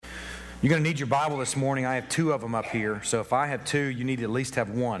You're going to need your Bible this morning. I have two of them up here. So if I have two, you need to at least have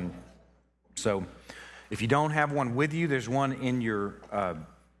one. So if you don't have one with you, there's one in your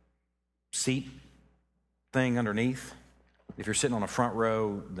seat thing underneath. If you're sitting on the front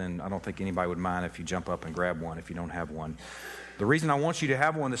row, then I don't think anybody would mind if you jump up and grab one if you don't have one. The reason I want you to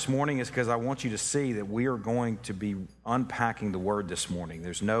have one this morning is because I want you to see that we are going to be unpacking the Word this morning.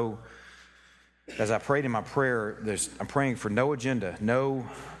 There's no, as I prayed in my prayer, I'm praying for no agenda,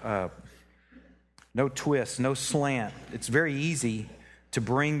 no twist, no slant. It's very easy to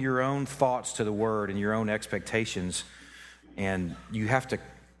bring your own thoughts to the Word and your own expectations, and you have to,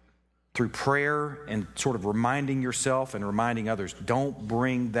 through prayer and sort of reminding yourself and reminding others, don't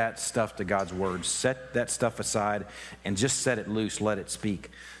bring that stuff to God's Word. Set that stuff aside and just set it loose, let it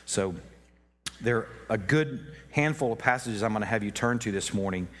speak. So there are a good handful of passages I'm going to have you turn to this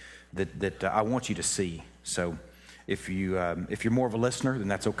morning that I want you to see. So if you're more of a listener, then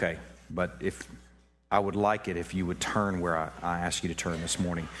that's okay. But if I would like it if you would turn where I ask you to turn this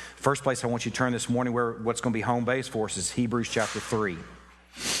morning. First place I want you to turn this morning, where what's going to be home base for us, is Hebrews chapter 3.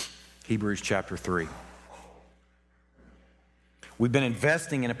 Hebrews chapter 3. We've been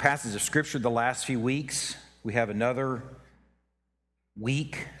investing in a passage of Scripture the last few weeks. We have another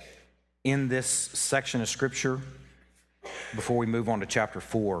week in this section of Scripture before we move on to chapter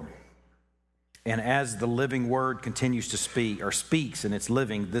 4. And as the living Word continues to speak, or speaks, and it's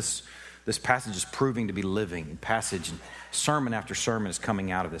living, this passage is proving to be living. Passage, and sermon after sermon is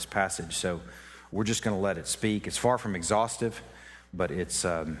coming out of this passage. So we're just going to let it speak. It's far from exhaustive, but it's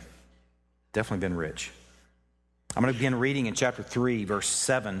definitely been rich. I'm going to begin reading in chapter 3, verse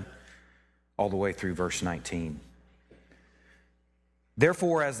 7, all the way through verse 19.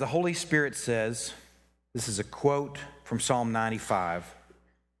 Therefore, as the Holy Spirit says, this is a quote from Psalm 95,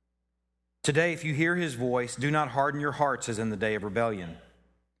 today, if you hear his voice, do not harden your hearts as in the day of rebellion,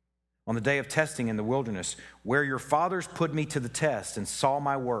 on the day of testing in the wilderness, where your fathers put me to the test and saw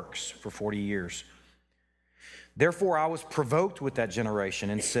my works for 40 years. Therefore I was provoked with that generation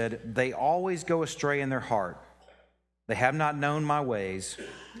and said, they always go astray in their heart. They have not known my ways.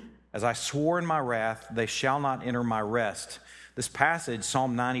 As I swore in my wrath, they shall not enter my rest. This passage,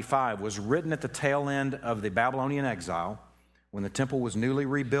 Psalm 95, was written at the tail end of the Babylonian exile, when the temple was newly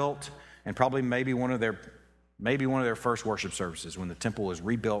rebuilt, and probably maybe one of their first worship services, when the temple was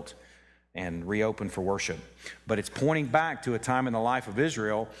rebuilt and reopened for worship. But it's pointing back to a time in the life of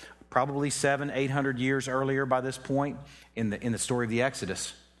Israel, probably 700-800 years earlier by this point, in the story of the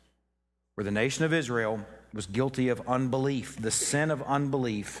Exodus, where the nation of Israel was guilty of unbelief, the sin of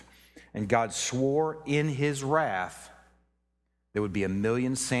unbelief, and God swore in his wrath there would be 1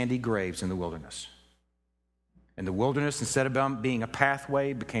 million sandy graves in the wilderness. And the wilderness, instead of being a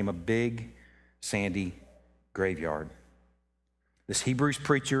pathway, became a big sandy graveyard. This Hebrews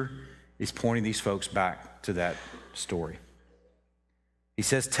preacher is pointing these folks back to that story. He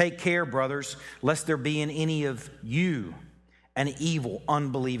says, take care, brothers, lest there be in any of you an evil,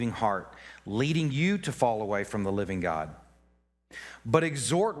 unbelieving heart, leading you to fall away from the living God. But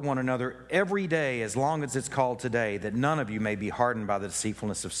exhort one another every day, as long as it's called today, that none of you may be hardened by the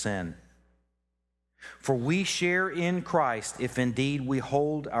deceitfulness of sin. For we share in Christ, if indeed we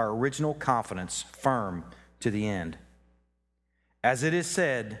hold our original confidence firm to the end. As it is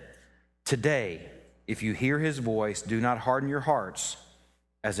said, today, if you hear his voice, do not harden your hearts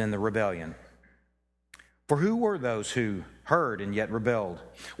as in the rebellion. For who were those who heard and yet rebelled?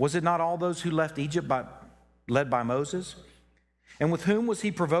 Was it not all those who left Egypt led by Moses? And with whom was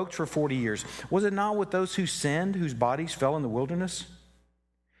he provoked for 40 years? Was it not with those who sinned, whose bodies fell in the wilderness?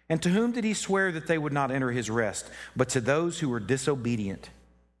 And to whom did he swear that they would not enter his rest, but to those who were disobedient?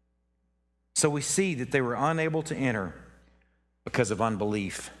 So we see that they were unable to enter because of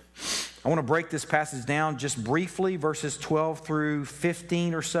unbelief. I want to break this passage down just briefly, verses 12 through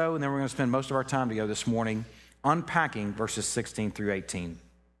 15 or so, and then we're going to spend most of our time together this morning unpacking verses 16 through 18.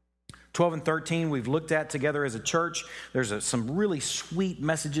 12 and 13 we've looked at together as a church. There's some really sweet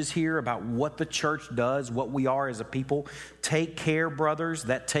messages here about what the church does, what we are as a people. Take care, brothers.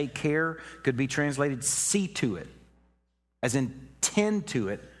 That take care could be translated see to it, as in tend to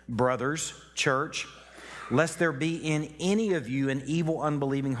it, brothers, church, lest there be in any of you an evil,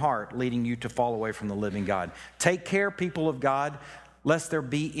 unbelieving heart, leading you to fall away from the living God. Take care, people of God, lest there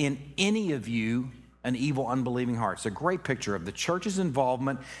be in any of you an evil, unbelieving heart. It's a great picture of the church's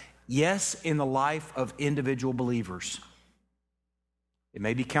involvement, yes, in the life of individual believers. It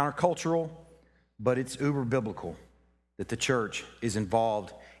may be countercultural, but it's uber biblical that the church is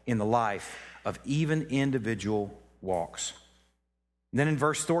involved in the life of even individual walks. Then in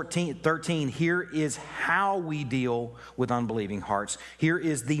verse 13, here is how we deal with unbelieving hearts. Here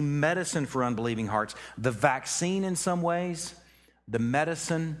is the medicine for unbelieving hearts. The vaccine in some ways, the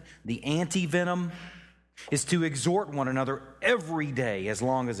medicine, the antivenom is to exhort one another every day, as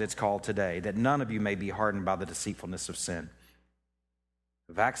long as it's called today, that none of you may be hardened by the deceitfulness of sin.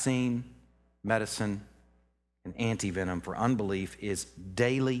 Vaccine, medicine, and antivenom for unbelief is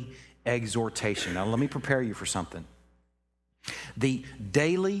daily exhortation. Now let me prepare you for something. The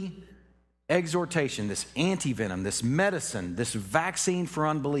daily exhortation, this antivenom, this medicine, this vaccine for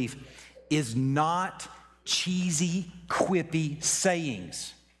unbelief is not cheesy, quippy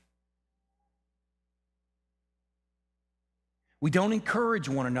sayings. We don't encourage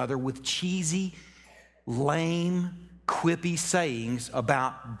one another with cheesy, lame, quippy sayings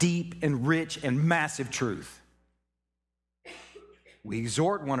about deep and rich and massive truth. We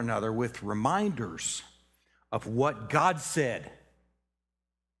exhort one another with reminders of what God said.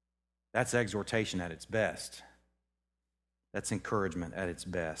 That's exhortation at its best. That's encouragement at its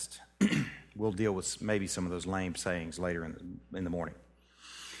best. We'll deal with maybe some of those lame sayings later in the morning.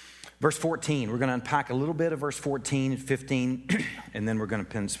 Verse 14, we're going to unpack a little bit of verse 14 and 15, and then we're going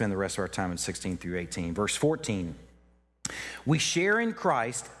to spend the rest of our time in 16 through 18. Verse 14, we share in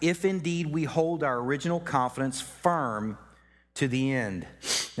Christ if indeed we hold our original confidence firm to the end.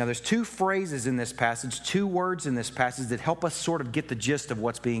 Now, there's two phrases in this passage, two words in this passage that help us sort of get the gist of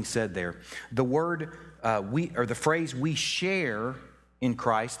what's being said there. The word the phrase "we share in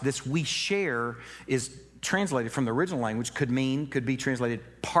Christ." This "we share" is translated from the original language could be translated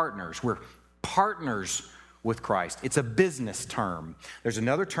partners. We're partners with Christ. It's a business term. There's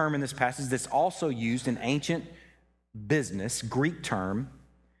another term in this passage that's also used in ancient business. Greek term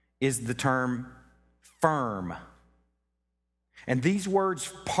is the term firm. And these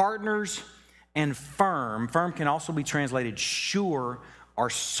words, partners and firm can also be translated sure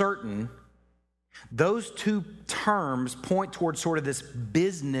or certain. Those two terms point towards sort of this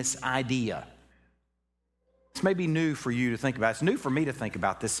business idea. This may be new for you to think about. It's new for me to think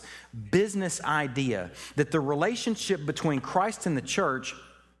about this business idea that the relationship between Christ and the church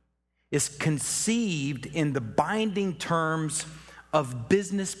is conceived in the binding terms of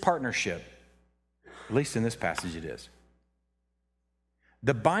business partnership. At least in this passage it is.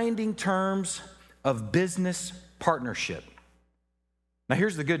 The binding terms of business partnership. Now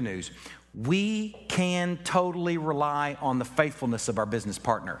here's the good news. We can totally rely on the faithfulness of our business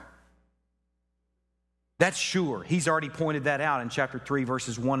partner. That's sure. He's already pointed that out in chapter 3,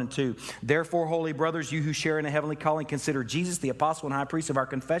 verses 1 and 2. Therefore, holy brothers, you who share in a heavenly calling, consider Jesus, the apostle and high priest of our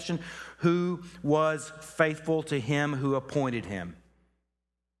confession, who was faithful to him who appointed him.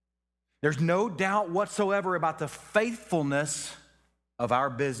 There's no doubt whatsoever about the faithfulness of our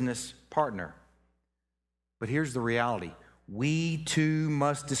business partner. But here's the reality. We too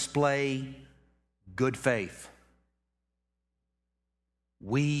must display good faith.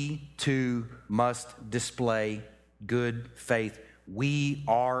 We too must display good faith. We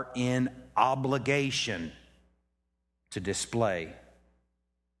are in obligation to display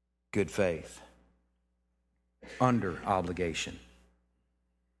good faith. Under obligation.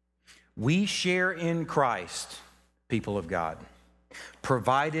 We share in Christ, people of God,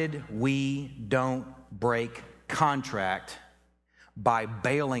 provided we don't break contract by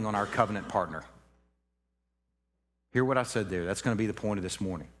bailing on our covenant partner. Hear what I said there. That's going to be the point of this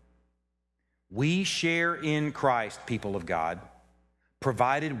morning. We share in Christ, people of God,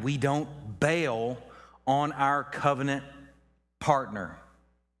 provided we don't bail on our covenant partner.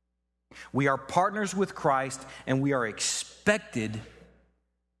 We are partners with Christ, and we are expected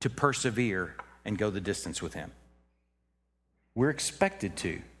to persevere and go the distance with him. We're expected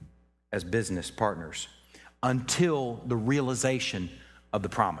to, as business partners, until the realization of the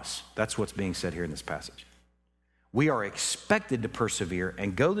promise. That's what's being said here in this passage. We are expected to persevere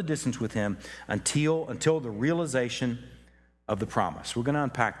and go the distance with him until the realization of the promise. We're going to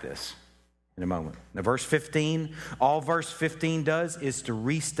unpack this in a moment. Now, verse 15, all verse 15 does is to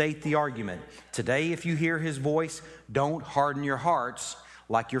restate the argument. Today, if you hear his voice, don't harden your hearts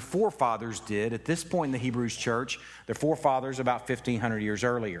like your forefathers did at this point in the Hebrews church, their forefathers about 1,500 years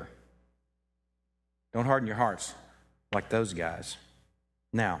earlier. Don't harden your hearts like those guys.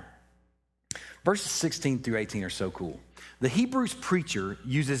 Now, verses 16 through 18 are so cool. The Hebrews preacher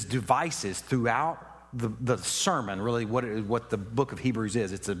uses devices throughout the sermon, really what the book of Hebrews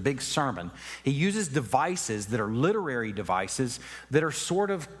is. It's a big sermon. He uses devices that are literary devices that are sort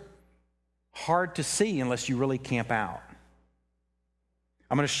of hard to see unless you really camp out.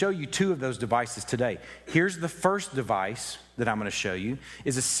 I'm going to show you two of those devices today. Here's the first device that I'm going to show you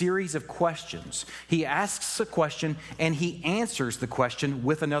is a series of questions. He asks a question and he answers the question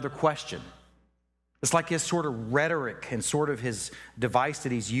with another question. It's like his sort of rhetoric and sort of his device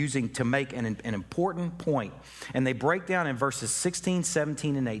that he's using to make an important point. And they break down in verses 16,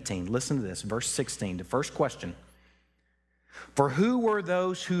 17, and 18. Listen to this, verse 16, the first question. For who were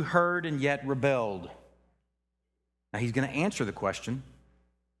those who heard and yet rebelled? Now he's going to answer the question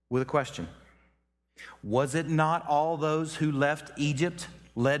with a question. Was it not all those who left Egypt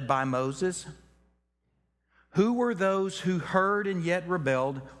led by Moses? Who were those who heard and yet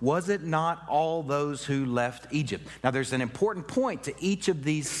rebelled? Was it not all those who left Egypt? Now, there's an important point to each of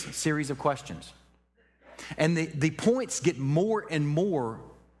these series of questions. And the points get more and more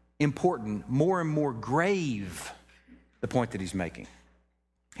important, more and more grave, the point that he's making.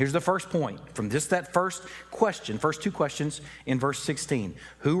 Here's the first point from just that first question, first two questions in verse 16.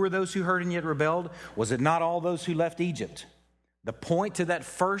 Who were those who heard and yet rebelled? Was it not all those who left Egypt? The point to that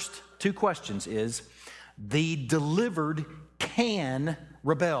first two questions is the delivered can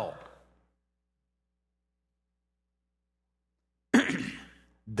rebel.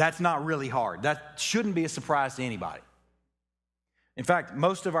 That's not really hard. That shouldn't be a surprise to anybody. In fact,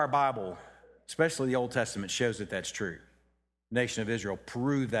 most of our Bible, especially the Old Testament, shows that that's true. The nation of Israel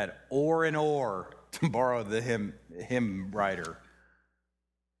proved that or and or, to borrow the hymn writer.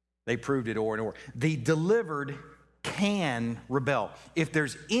 They proved it or and or. The delivered can rebel. If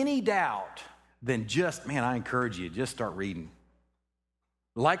there's any doubt, then I encourage you, just start reading.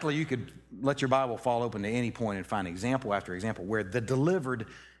 Likely you could let your Bible fall open to any point and find example after example where the delivered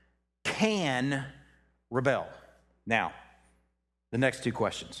can rebel. Now, the next two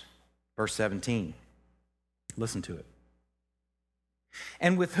questions. Verse 17. Listen to it.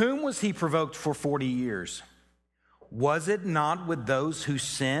 And with whom was he provoked for 40 years? Was it not with those who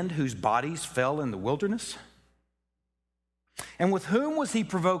sinned, whose bodies fell in the wilderness? And with whom was he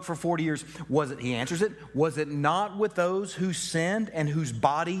provoked for 40 years? He answers it, was it not with those who sinned and whose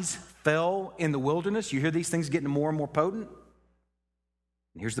bodies fell in the wilderness? You hear these things getting more and more potent?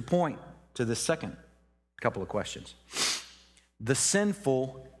 And here's the point to this second couple of questions. The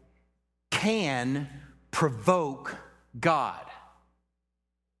sinful can provoke God.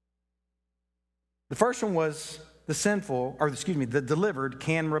 The first one was the delivered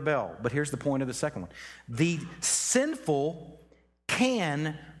can rebel. But here's the point of the second one. The sinful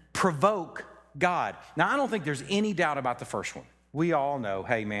can provoke God. Now, I don't think there's any doubt about the first one. We all know,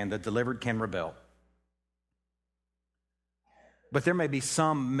 hey man, the delivered can rebel. But there may be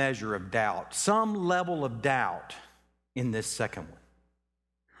some measure of doubt, some level of doubt in this second one.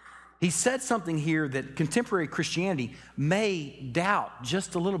 He said something here that contemporary Christianity may doubt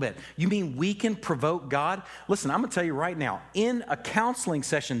just a little bit. You mean we can provoke God? Listen, I'm going to tell you right now, in a counseling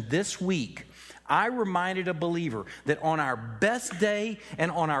session this week, I reminded a believer that on our best day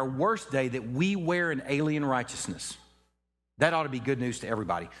and on our worst day that we wear an alien righteousness. That ought to be good news to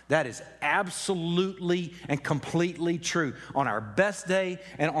everybody. That is absolutely and completely true. On our best day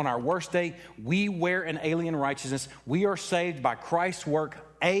and on our worst day, we wear an alien righteousness. We are saved by Christ's work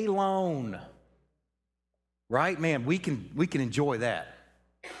alone. Right? Man, we can enjoy that.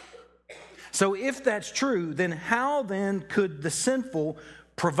 So if that's true, then how then could the sinful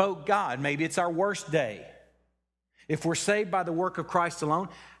provoke God? Maybe it's our worst day. If we're saved by the work of Christ alone,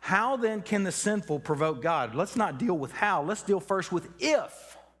 how then can the sinful provoke God? Let's not deal with how. Let's deal first with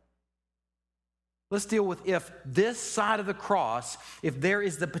if. Let's deal with if this side of the cross, if there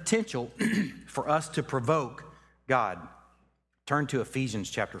is the potential for us to provoke God. Turn to Ephesians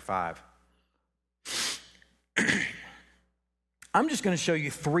chapter 5. I'm just going to show you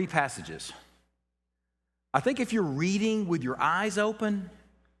 3 passages. I think if you're reading with your eyes open,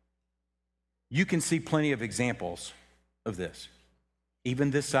 you can see plenty of examples of this,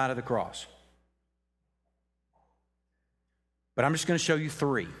 even this side of the cross. But I'm just going to show you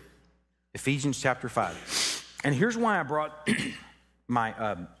 3. Ephesians chapter 5. And here's why I brought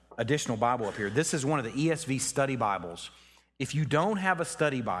my additional Bible up here. This is one of the ESV study Bibles. If you don't have a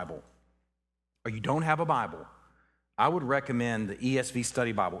study Bible, or you don't have a Bible, I would recommend the ESV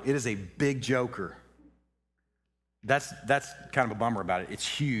study Bible. It is a big joker. That's kind of a bummer about it. It's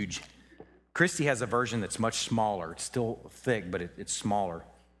huge. Christy has a version that's much smaller. It's still thick, but it's smaller.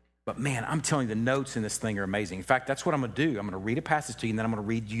 But man, I'm telling you, the notes in this thing are amazing. In fact, that's what I'm going to do. I'm going to read a passage to you, and then I'm going to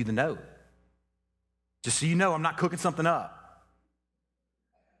read you the note. Just so you know, I'm not cooking something up.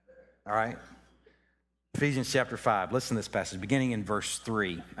 All right? Ephesians chapter 5. Listen to this passage, beginning in verse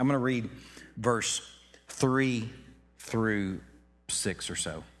 3. I'm going to read verse 3 through 6 or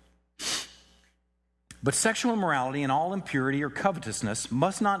so. But sexual immorality and all impurity or covetousness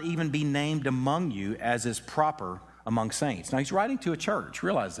must not even be named among you as is proper among saints. Now, he's writing to a church.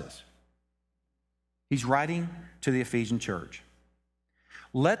 Realize this. He's writing to the Ephesian church.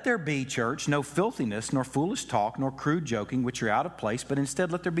 Let there be, church, no filthiness, nor foolish talk, nor crude joking, which are out of place, but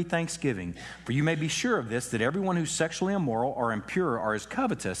instead let there be thanksgiving. For you may be sure of this, that everyone who's sexually immoral or impure or is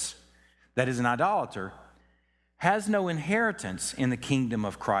covetous, that is an idolater, has no inheritance in the kingdom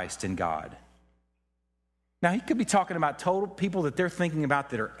of Christ and God. Now, he could be talking about total people that they're thinking about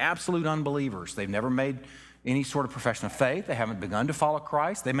that are absolute unbelievers. They've never made any sort of profession of faith. They haven't begun to follow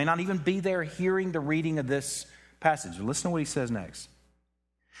Christ. They may not even be there hearing the reading of this passage. Listen to what he says next.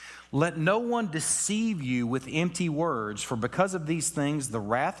 Let no one deceive you with empty words, for because of these things, the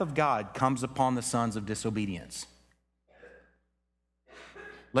wrath of God comes upon the sons of disobedience.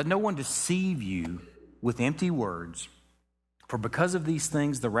 Let no one deceive you with empty words, for because of these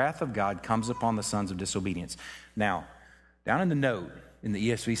things, the wrath of God comes upon the sons of disobedience. Now, down in the note in the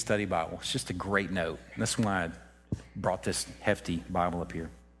ESV Study Bible, it's just a great note. That's why I brought this hefty Bible up here.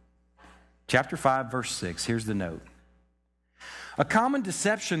 Chapter 5, verse 6, here's the note. A common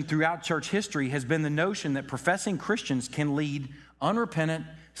deception throughout church history has been the notion that professing Christians can lead unrepentant,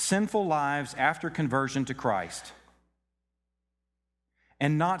 sinful lives after conversion to Christ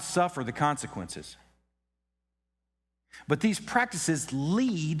and not suffer the consequences. But these practices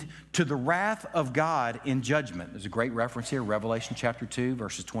lead to the wrath of God in judgment. There's a great reference here, Revelation chapter 2,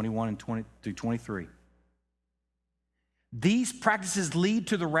 verses 21 and 20 through 23. These practices lead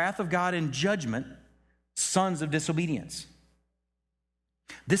to the wrath of God in judgment, sons of disobedience.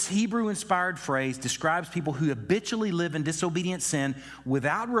 This Hebrew-inspired phrase describes people who habitually live in disobedient sin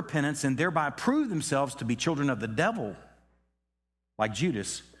without repentance and thereby prove themselves to be children of the devil, like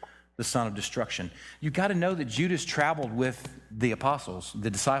Judas, the son of destruction. You've got to know that Judas traveled with the apostles, the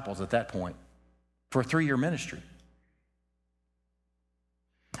disciples at that point, for a 3-year ministry.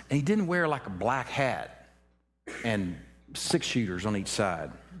 And he didn't wear like a black hat and 6 shooters on each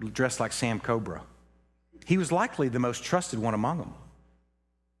side, dressed like Sam Cobra. He was likely the most trusted one among them.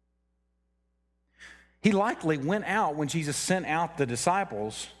 He likely went out when Jesus sent out the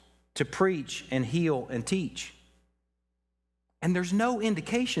disciples to preach and heal and teach. And there's no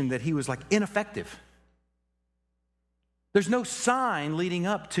indication that he was like ineffective. There's no sign leading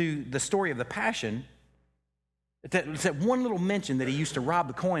up to the story of the Passion. It's that one little mention that he used to rob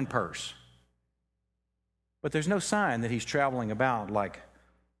the coin purse. But there's no sign that he's traveling about like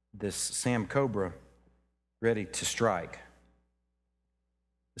this Sam Cobra ready to strike.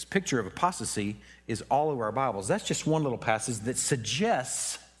 This picture of apostasy is all over our Bibles. That's just one little passage that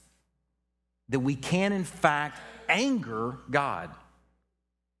suggests that we can, in fact, anger God.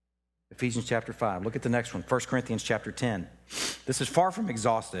 Ephesians chapter 5. Look at the next one, 1 Corinthians chapter 10. This is far from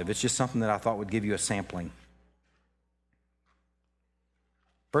exhaustive. It's just something that I thought would give you a sampling.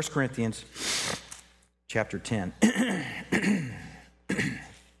 1 Corinthians chapter 10.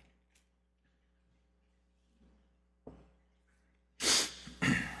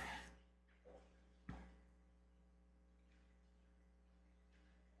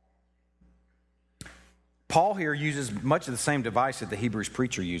 Paul here uses much of the same device that the Hebrews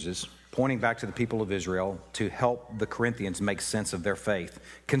preacher uses, pointing back to the people of Israel to help the Corinthians make sense of their faith.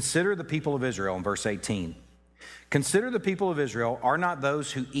 Consider the people of Israel in verse 18. Consider the people of Israel are not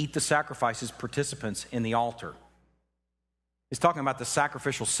those who eat the sacrifices participants in the altar. He's talking about the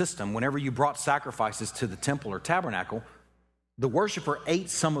sacrificial system. Whenever you brought sacrifices to the temple or tabernacle, the worshiper ate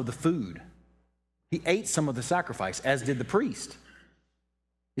some of the food. He ate some of the sacrifice, as did the priest.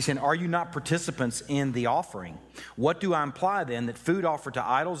 He's saying, are you not participants in the offering? What do I imply then? That food offered to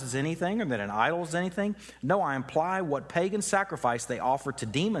idols is anything, or that an idol is anything? No, I imply what pagan sacrifice they offer to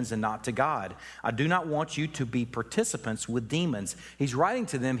demons and not to God. I do not want you to be participants with demons. He's writing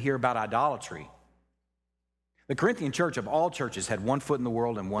to them here about idolatry. The Corinthian church of all churches had one foot in the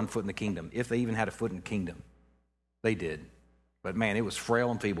world and one foot in the kingdom, if they even had a foot in the kingdom. They did. But man, it was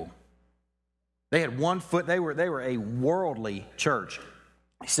frail and feeble. They had one foot. They were a worldly church.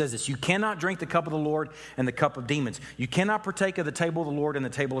 He says this, you cannot drink the cup of the Lord and the cup of demons. You cannot partake of the table of the Lord and the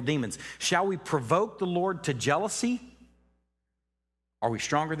table of demons. Shall we provoke the Lord to jealousy? Are we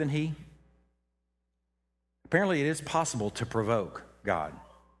stronger than he? Apparently it is possible to provoke God.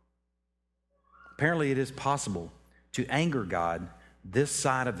 Apparently it is possible to anger God this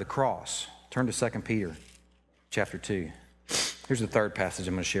side of the cross. Turn to 2 Peter chapter 2. Here's the third passage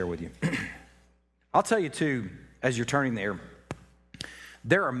I'm going to share with you. I'll tell you too, as you're turning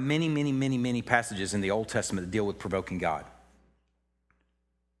there are many passages in the Old Testament that deal with provoking God.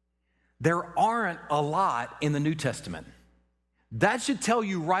 There aren't a lot in the New Testament. That should tell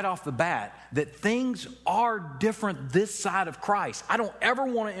you right off the bat that things are different this side of Christ. I don't ever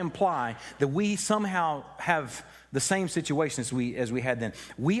want to imply that we somehow have the same situation as we had then.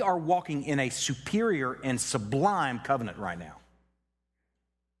 We are walking in a superior and sublime covenant right now.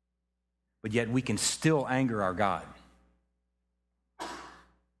 But yet we can still anger our God.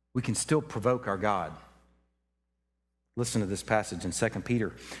 We can still provoke our God. Listen to this passage in 2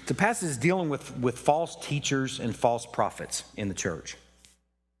 Peter. It's a passage dealing with false teachers and false prophets in the church.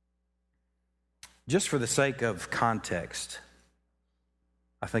 Just for the sake of context,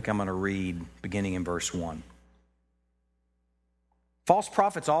 I think I'm going to read beginning in verse 1. False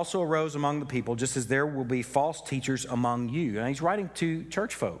prophets also arose among the people, just as there will be false teachers among you. And he's writing to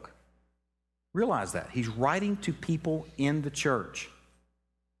church folk. Realize that. He's writing to people in the church.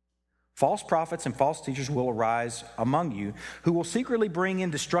 False prophets and false teachers will arise among you, who will secretly bring in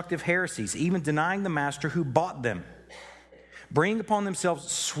destructive heresies, even denying the master who bought them, bringing upon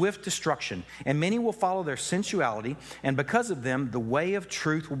themselves swift destruction. And many will follow their sensuality, and because of them, the way of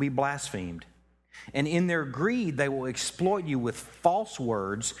truth will be blasphemed. And in their greed, they will exploit you with false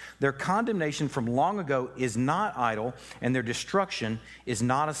words. Their condemnation from long ago is not idle, and their destruction is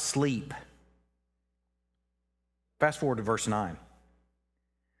not asleep. Fast forward to verse 9.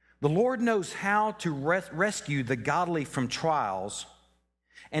 The Lord knows how to rescue the godly from trials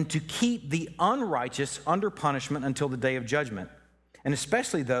and to keep the unrighteous under punishment until the day of judgment, and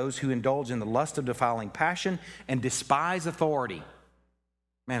especially those who indulge in the lust of defiling passion and despise authority.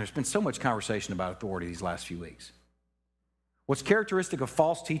 Man, there's been so much conversation about authority these last few weeks. What's characteristic of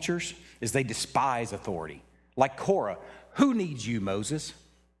false teachers is they despise authority. Like Korah, who needs you, Moses?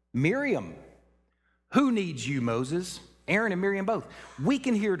 Miriam, who needs you, Moses? Aaron and Miriam both. We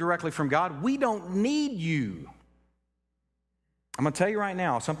can hear directly from God. We don't need you. I'm going to tell you right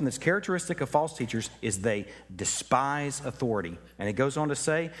now, something that's characteristic of false teachers is they despise authority. And it goes on to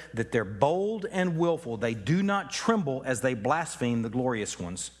say that they're bold and willful. They do not tremble as they blaspheme the glorious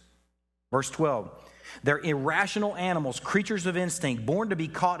ones. Verse 12, they're irrational animals, creatures of instinct, born to be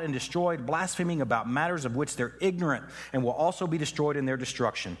caught and destroyed, blaspheming about matters of which they're ignorant and will also be destroyed in their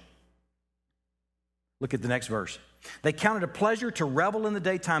destruction. Look at the next verse. They count it a pleasure to revel in the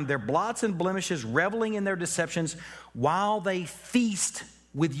daytime, their blots and blemishes, reveling in their deceptions, while they feast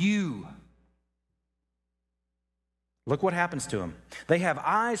with you. Look what happens to them. They have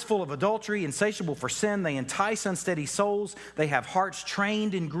eyes full of adultery, insatiable for sin. They entice unsteady souls. They have hearts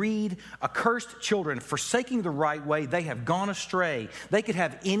trained in greed. Accursed children, forsaking the right way, they have gone astray. They could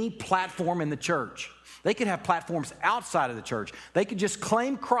have any platform in the church. They could have platforms outside of the church. They could just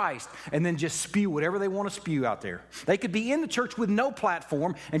claim Christ and then just spew whatever they want to spew out there. They could be in the church with no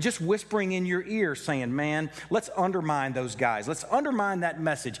platform and just whispering in your ear saying, man, let's undermine those guys. Let's undermine that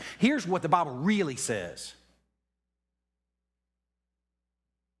message. Here's what the Bible really says.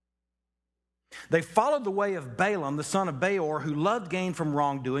 They followed the way of Balaam, the son of Beor, who loved gain from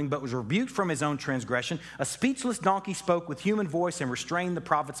wrongdoing, but was rebuked from his own transgression. A speechless donkey spoke with human voice and restrained the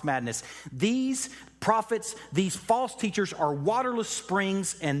prophet's madness. These prophets, these false teachers, are waterless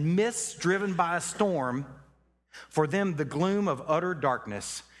springs and mists driven by a storm. For them, the gloom of utter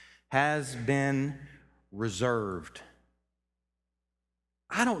darkness has been reserved.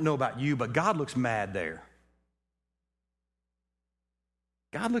 I don't know about you, but God looks mad there.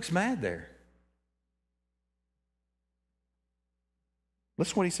 God looks mad there.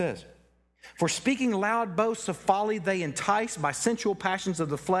 Listen to what he says. For speaking loud boasts of folly, they entice by sensual passions of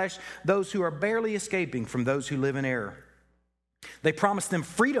the flesh those who are barely escaping from those who live in error. They promise them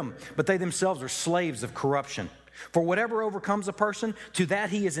freedom, but they themselves are slaves of corruption. For whatever overcomes a person, to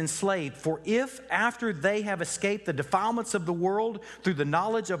that he is enslaved. For if after they have escaped the defilements of the world through the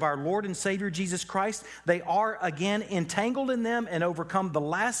knowledge of our Lord and Savior Jesus Christ, they are again entangled in them and overcome, the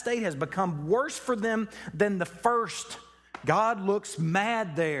last state has become worse for them than the first. God looks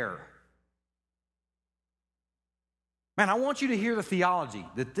mad there. Man, I want you to hear the theology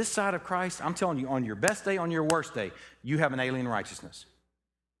that this side of Christ, I'm telling you, on your best day, on your worst day, you have an alien righteousness.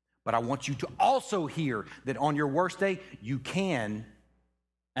 But I want you to also hear that on your worst day, you can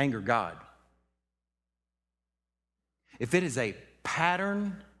anger God. If it is a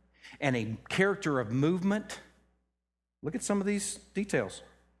pattern and a character of movement, look at some of these details.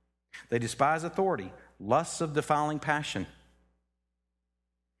 They despise authority. Lusts of defiling passion,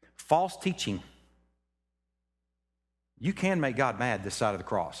 false teaching. You can make God mad this side of the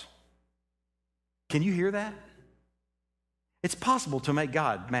cross. Can you hear that? It's possible to make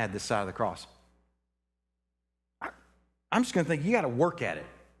God mad this side of the cross. I'm just going to think you got to work at it,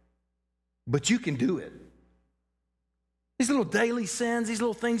 but you can do it. These little daily sins, these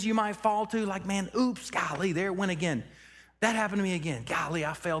little things you might fall to, like, man, oops, golly, there it went again. That happened to me again. Golly,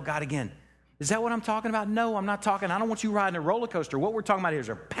 I failed God again. Is that what I'm talking about? No, I'm not talking. I don't want you riding a roller coaster. What we're talking about here is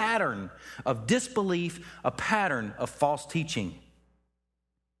a pattern of disbelief, a pattern of false teaching.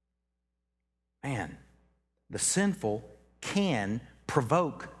 Man, the sinful can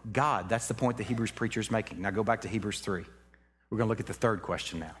provoke God. That's the point the Hebrews preacher is making. Now go back to Hebrews 3. We're going to look at the third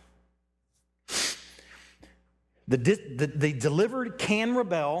question now. The delivered can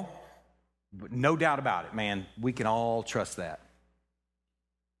rebel, no doubt about it, man. We can all trust that.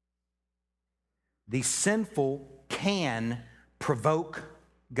 The sinful can provoke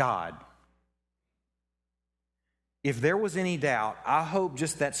God. If there was any doubt, I hope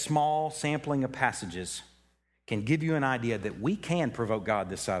just that small sampling of passages can give you an idea that we can provoke God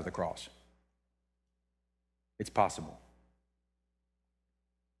this side of the cross. It's possible.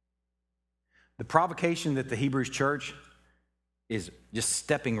 The provocation that the Hebrews church is just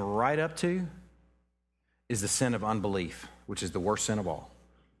stepping right up to is the sin of unbelief, which is the worst sin of all.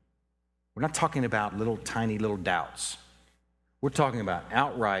 We're not talking about tiny little doubts. We're talking about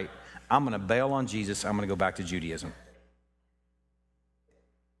outright, I'm going to bail on Jesus, I'm going to go back to Judaism.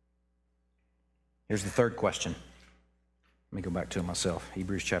 Here's the third question. Let me go back to it myself,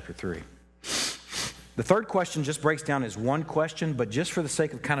 Hebrews chapter 3. The third question just breaks down as one question, but just for the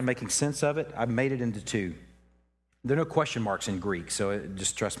sake of kind of making sense of it, I've made it into two. There are no question marks in Greek, so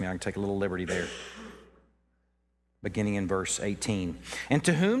just trust me, I can take a little liberty there. Beginning in verse 18. And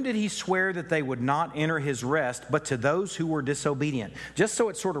to whom did he swear that they would not enter his rest, but to those who were disobedient? Just so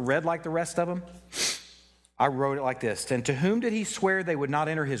it's sort of read like the rest of them, I wrote it like this. And to whom did he swear they would not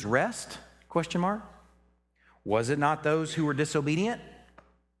enter his rest? Question mark. Was it not those who were disobedient?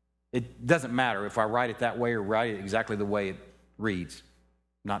 It doesn't matter if I write it that way or write it exactly the way it reads.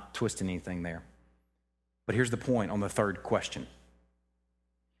 I'm not twisting anything there. But here's the point on the third question.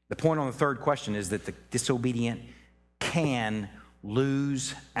 The point on the third question is that the disobedient can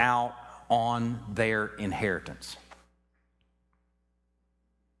lose out on their inheritance.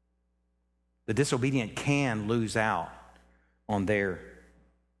 The disobedient can lose out on their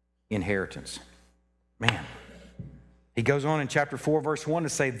inheritance. Man. He goes on in chapter 4, verse 1 to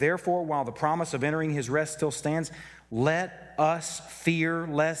say, therefore, while the promise of entering his rest still stands, let us fear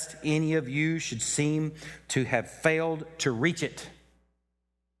lest any of you should seem to have failed to reach it.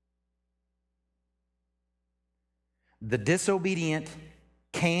 The disobedient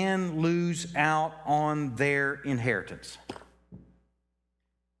can lose out on their inheritance.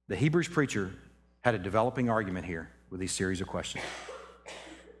 The Hebrews preacher had a developing argument here with these series of questions.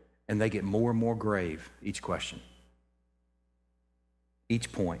 And they get more and more grave, each question. Each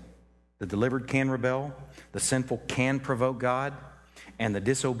point. The delivered can rebel, the sinful can provoke God, and the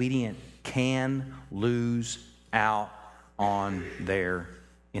disobedient can lose out on their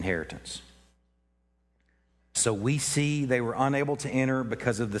inheritance. So we see they were unable to enter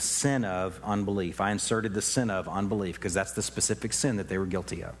because of the sin of unbelief. I inserted the sin of unbelief because that's the specific sin that they were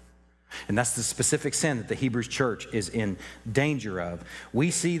guilty of. And that's the specific sin that the Hebrews church is in danger of. We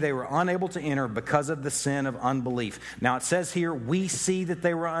see they were unable to enter because of the sin of unbelief. Now it says here, we see that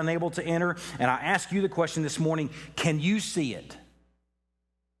they were unable to enter. And I ask you the question this morning, can you see it?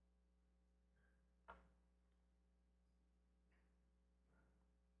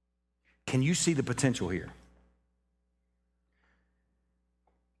 Can you see the potential here?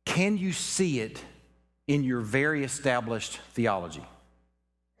 Can you see it in your very established theology?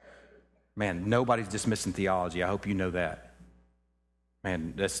 Man, nobody's dismissing theology. I hope you know that.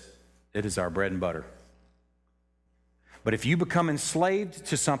 Man, it is our bread and butter. But if you become enslaved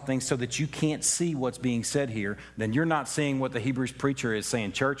to something so that you can't see what's being said here, then you're not seeing what the Hebrews preacher is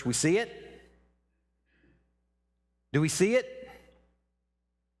saying. Church, we see it? Do we see it?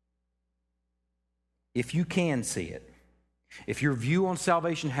 If you can see it, if your view on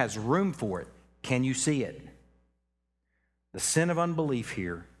salvation has room for it, can you see it? The sin of unbelief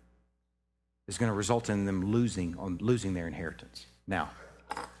here is going to result in them losing their inheritance. Now,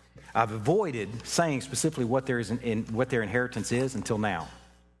 I've avoided saying specifically what their inheritance is until now,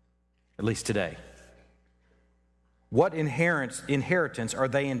 at least today. What inheritance are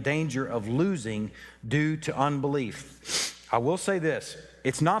they in danger of losing due to unbelief? I will say this,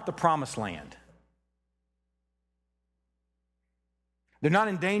 it's not the promised land. They're not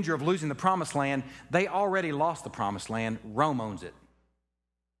in danger of losing the promised land. They already lost the promised land. Rome owns it.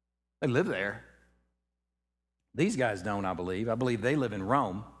 They live there. These guys don't, I believe. I believe they live in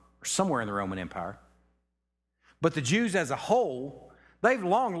Rome or somewhere in the Roman Empire. But the Jews as a whole, they've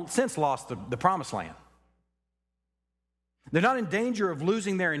long since lost the promised land. They're not in danger of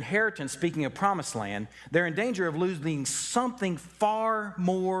losing their inheritance, speaking of promised land. They're in danger of losing something far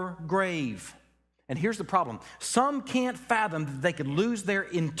more grave. And here's the problem. Some can't fathom that they could lose their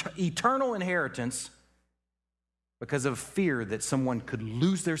eternal inheritance because of fear that someone could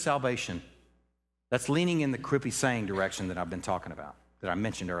lose their salvation. That's leaning in the creepy saying direction that I've been talking about, that I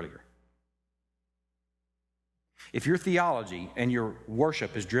mentioned earlier. If your theology and your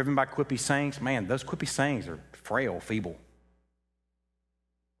worship is driven by quippy sayings, man, those quippy sayings are frail, feeble.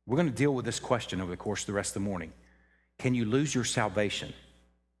 We're going to deal with this question over the course of the rest of the morning. Can you lose your salvation?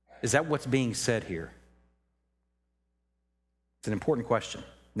 Is that what's being said here? It's an important question.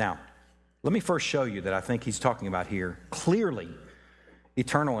 Now, let me first show you that I think he's talking about here clearly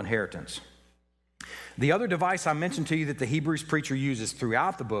eternal inheritance. The other device I mentioned to you that the Hebrews preacher uses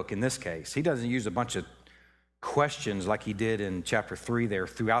throughout the book in this case, he doesn't use a bunch of questions like he did in chapter 3 there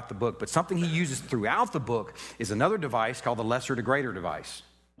throughout the book, but something he uses throughout the book is another device called the lesser to greater device.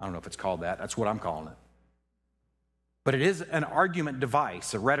 I don't know if it's called that. That's what I'm calling it. But it is an argument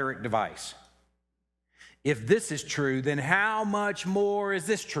device, a rhetoric device. If this is true, then how much more is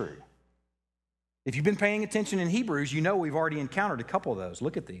this true? If you've been paying attention in Hebrews, you know we've already encountered a couple of those.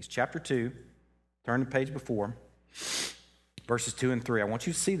 Look at these. Chapter 2, turn the page before, verses 2 and 3. I want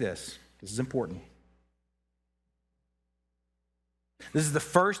you to see this. This is important. This is the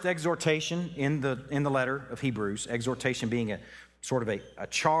first exhortation in the letter of Hebrews, exhortation being a sort of a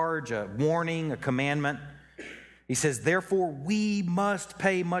charge, a warning, a commandment. He says, therefore, we must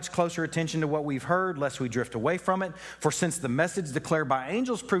pay much closer attention to what we've heard, lest we drift away from it. For since the message declared by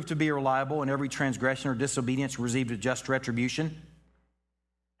angels proved to be reliable, and every transgression or disobedience received a just retribution,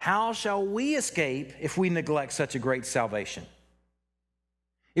 how shall we escape if we neglect such a great salvation?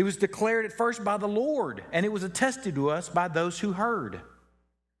 It was declared at first by the Lord, and it was attested to us by those who heard.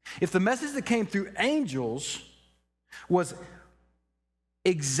 If the message that came through angels was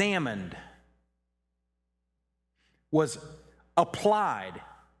examined, was applied,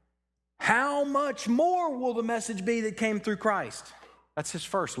 how much more will the message be that came through Christ? That's his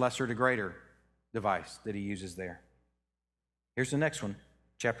first lesser to greater device that he uses there. Here's the next one,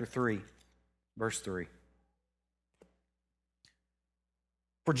 chapter 3, verse 3.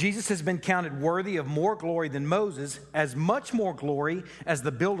 For Jesus has been counted worthy of more glory than Moses, as much more glory as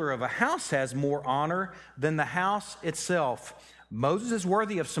the builder of a house has more honor than the house itself. Moses is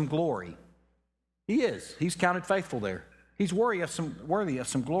worthy of some glory. He is. He's counted faithful there. He's worthy of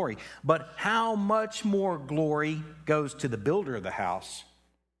some glory. But how much more glory goes to the builder of the house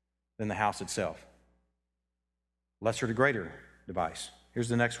than the house itself? Lesser to greater device. Here's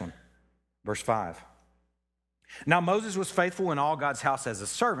the next one. Verse 5. Now Moses was faithful in all God's house as a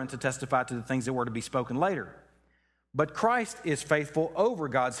servant to testify to the things that were to be spoken later. But Christ is faithful over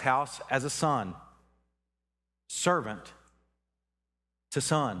God's house as a son. Servant to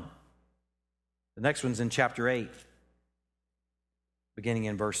son. The next one's in chapter 8, beginning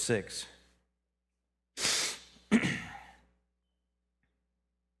in verse 6.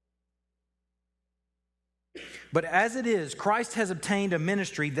 But as it is, Christ has obtained a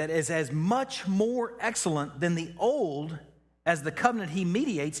ministry that is as much more excellent than the old, as the covenant he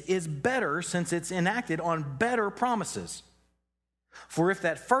mediates is better, since it's enacted on better promises. For if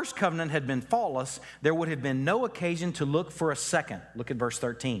that first covenant had been faultless, there would have been no occasion to look for a second. Look at verse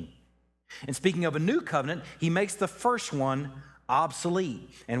 13. And speaking of a new covenant, he makes the first one obsolete.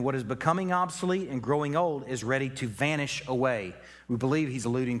 And what is becoming obsolete and growing old is ready to vanish away. We believe he's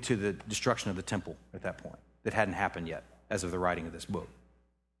alluding to the destruction of the temple at that point. That hadn't happened yet as of the writing of this book.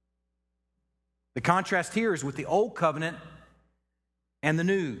 The contrast here is with the old covenant and the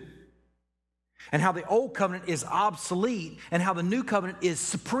new. And how the old covenant is obsolete and how the new covenant is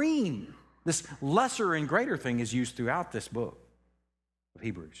supreme. This lesser and greater thing is used throughout this book of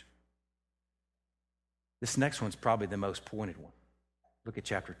Hebrews. This next one's probably the most pointed one. Look at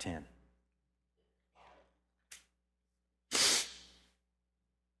chapter 10.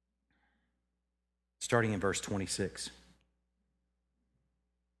 Starting in verse 26.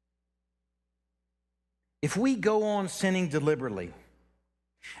 If we go on sinning deliberately,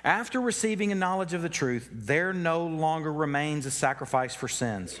 after receiving a knowledge of the truth, there no longer remains a sacrifice for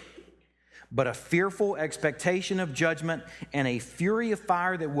sins, but a fearful expectation of judgment and a fury of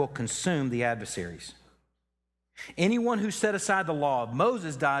fire that will consume the adversaries. Anyone who set aside the law of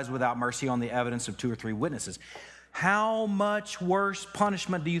Moses dies without mercy on the evidence of 2 or 3 witnesses. How much worse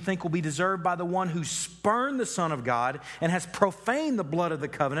punishment do you think will be deserved by the one who spurned the Son of God and has profaned the blood of the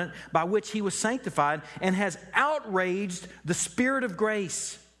covenant by which he was sanctified and has outraged the Spirit of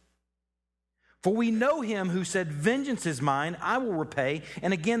grace? For we know him who said, vengeance is mine, I will repay.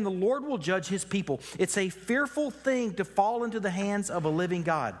 And again, the Lord will judge his people. It's a fearful thing to fall into the hands of a living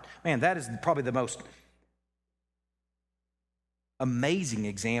God. Man, that is probably the most amazing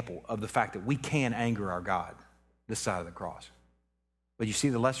example of the fact that we can anger our God this side of the cross. But you see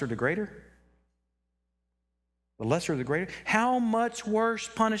the lesser the greater? The lesser the greater. How much worse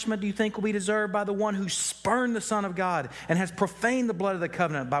punishment do you think will be deserved by the one who spurned the Son of God and has profaned the blood of the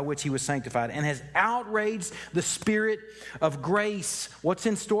covenant by which he was sanctified and has outraged the Spirit of grace? What's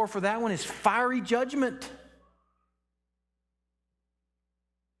in store for that one is fiery judgment.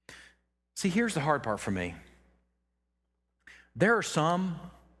 See, here's the hard part for me. There are some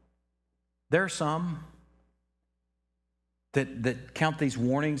that count these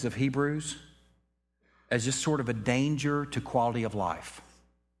warnings of Hebrews as just sort of a danger to quality of life.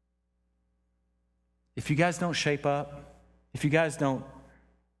 If you guys don't shape up, if you guys don't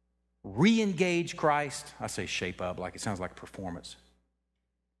re-engage Christ, I say shape up like it sounds like a performance.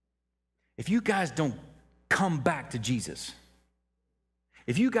 If you guys don't come back to Jesus,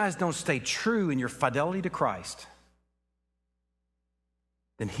 if you guys don't stay true in your fidelity to Christ,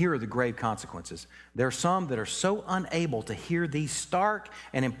 then here are the grave consequences. There are some that are so unable to hear these stark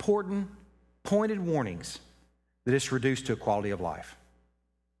and important pointed warnings that it's reduced to a quality of life.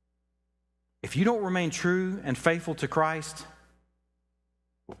 If you don't remain true and faithful to Christ,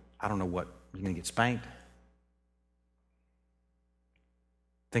 I don't know what, you're going to get spanked.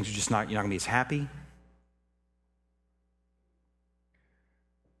 Things are just not, you're not going to be as happy.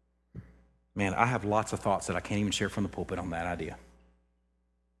 Man, I have lots of thoughts that I can't even share from the pulpit on that idea.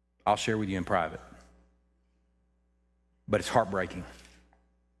 I'll share with you in private. But it's heartbreaking.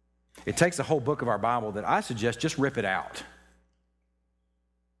 It takes a whole book of our Bible that I suggest just rip it out.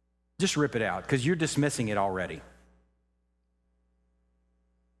 Just rip it out, because you're dismissing it already.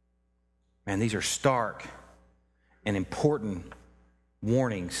 Man, these are stark and important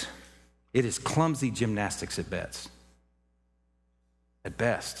warnings. It is clumsy gymnastics at best. At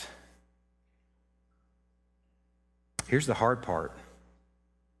best. Here's the hard part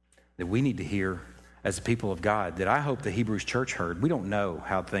that we need to hear as the people of God, that I hope the Hebrews church heard. We don't know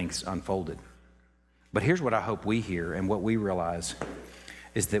how things unfolded. But here's what I hope we hear and what we realize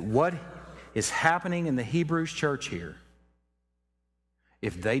is that what is happening in the Hebrews church here,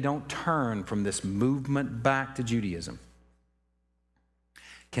 if they don't turn from this movement back to Judaism,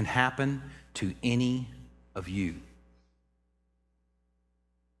 can happen to any of you.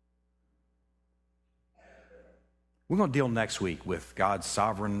 We're going to deal next week with God's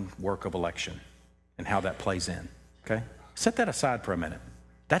sovereign work of election and how that plays in, okay? Set that aside for a minute.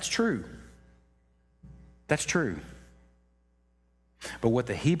 That's true. That's true. But what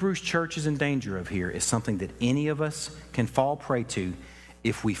the Hebrews church is in danger of here is something that any of us can fall prey to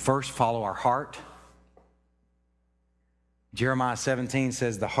if we first follow our heart. Jeremiah 17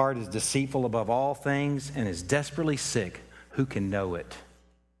 says, the heart is deceitful above all things and is desperately sick. Who can know it?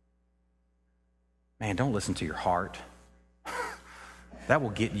 Man, don't listen to your heart. That will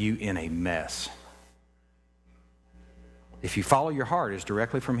get you in a mess. If you follow your heart, it's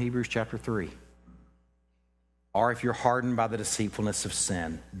directly from Hebrews chapter 3. Or if you're hardened by the deceitfulness of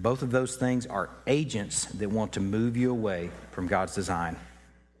sin. Both of those things are agents that want to move you away from God's design.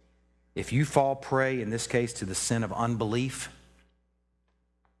 If you fall prey, in this case, to the sin of unbelief,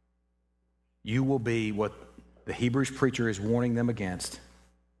 you will be what the Hebrews preacher is warning them against.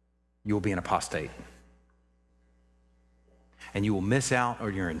 You will be an apostate. And you will miss out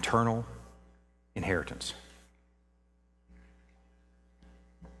on your eternal inheritance.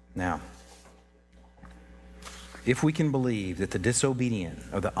 Now, if we can believe that the disobedient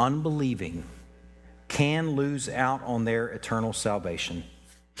or the unbelieving can lose out on their eternal salvation,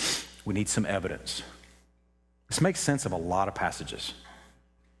 we need some evidence. This makes sense of a lot of passages.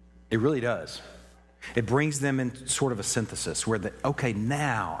 It really does. It brings them in sort of a synthesis where, okay,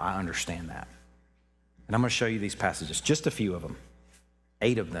 now I understand that. And I'm going to show you these passages, just a few of them.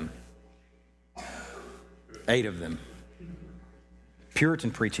 8 of them. 8 of them.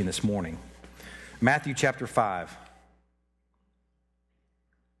 Puritan preaching this morning. Matthew chapter 5.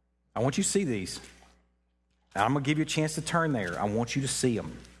 I want you to see these. I'm going to give you a chance to turn there. I want you to see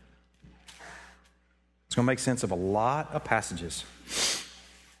them. It's going to make sense of a lot of passages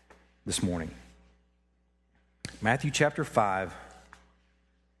this morning. Matthew chapter 5,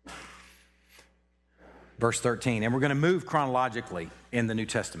 verse 13. And we're going to move chronologically in the New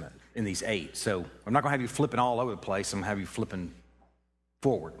Testament in these 8. So I'm not going to have you flipping all over the place. I'm going to have you flipping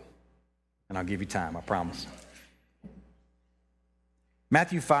forward. And I'll give you time, I promise.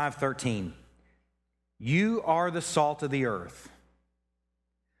 Matthew 5:13. You are the salt of the earth.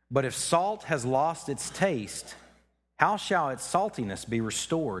 But if salt has lost its taste, how shall its saltiness be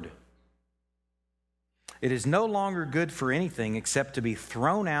restored? It is no longer good for anything except to be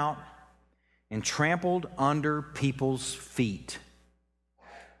thrown out and trampled under people's feet.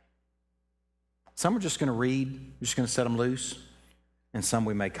 Some are just going to read, we're just going to set them loose, and some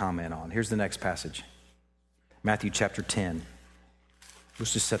we may comment on. Here's the next passage, Matthew chapter 10.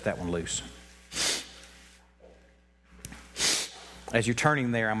 Let's just set that one loose. As you're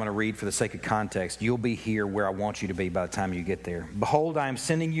turning there, I'm going to read for the sake of context. You'll be here where I want you to be by the time you get there. Behold, I am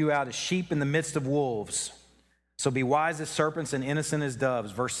sending you out as sheep in the midst of wolves. So be wise as serpents and innocent as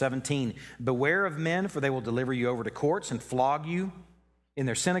doves. Verse 17, beware of men, for they will deliver you over to courts and flog you in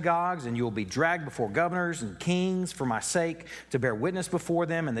their synagogues, and you will be dragged before governors and kings for my sake, to bear witness before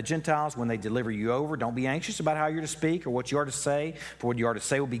them and the Gentiles when they deliver you over. Don't be anxious about how you're to speak or what you are to say, for what you are to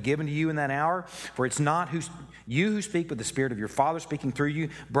say will be given to you in that hour. For it's not you who speak, but the Spirit of your Father speaking through you.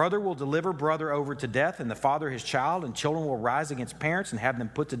 Brother will deliver brother over to death, and the father his child, and children will rise against parents and have them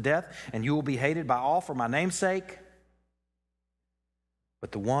put to death, and you will be hated by all for my name's sake.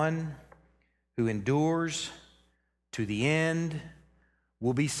 But the one who endures to the end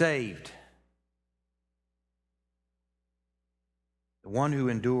will be saved. The one who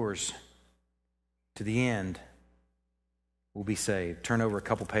endures to the end will be saved. Turn over a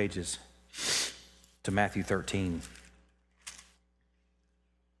couple pages to Matthew 13.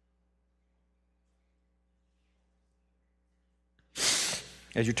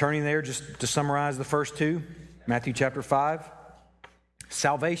 As you're turning there, just to summarize the first two, Matthew chapter 5,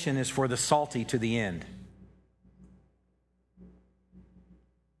 salvation is for the salty to the end.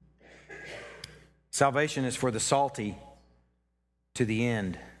 Salvation is for the salty to the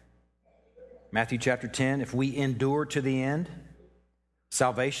end. Matthew chapter 10, if we endure to the end,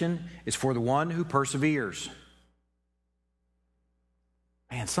 salvation is for the one who perseveres.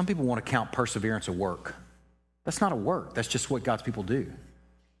 Man, some people want to count perseverance a work. That's not a work. That's just what God's people do.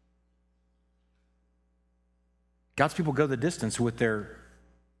 God's people go the distance with their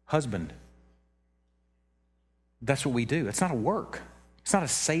husband. That's what we do. It's not a work. It's not a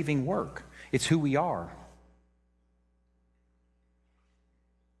saving work. It's who we are.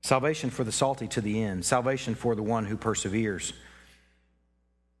 Salvation for the salty to the end. Salvation for the one who perseveres.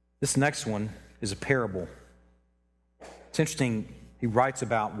 This next one is a parable. It's interesting, he writes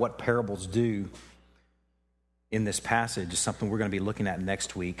about what parables do in this passage. It's something we're going to be looking at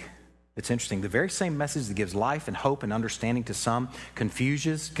next week. It's interesting. The very same message that gives life and hope and understanding to some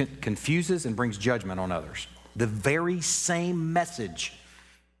confuses and brings judgment on others. The very same message.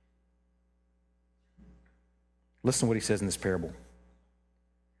 Listen to what he says in this parable.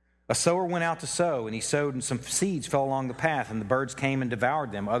 A sower went out to sow, and he sowed, and some seeds fell along the path, and the birds came and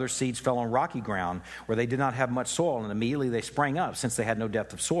devoured them. Other seeds fell on rocky ground, where they did not have much soil, and immediately they sprang up, since they had no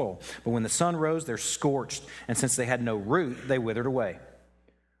depth of soil. But when the sun rose, they're scorched, and since they had no root, they withered away.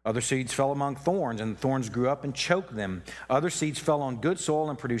 Other seeds fell among thorns, and the thorns grew up and choked them. Other seeds fell on good soil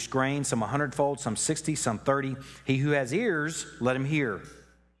and produced grain, some 100-fold, some 60, some 30. He who has ears, let him hear.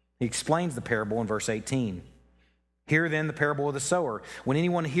 He explains the parable in verse 18. Hear then the parable of the sower. When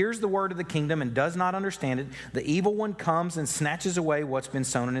anyone hears the word of the kingdom and does not understand it, the evil one comes and snatches away what's been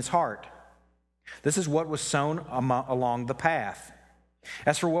sown in his heart. This is what was sown along the path.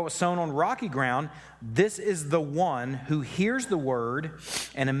 As for what was sown on rocky ground, this is the one who hears the word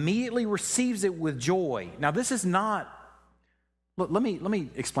and immediately receives it with joy. Now, this is not, let me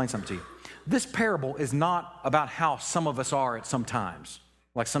explain something to you. This parable is not about how some of us are at some times.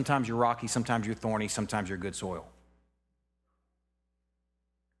 Like sometimes you're rocky, sometimes you're thorny, sometimes you're good soil.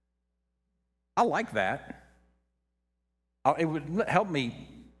 I like that. It would help me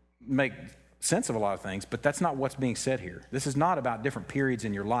make sense of a lot of things, but that's not what's being said here. This is not about different periods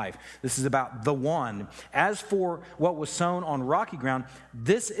in your life. This is about the one. As for what was sown on rocky ground,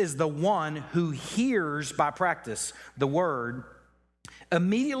 this is the one who hears by practice the word,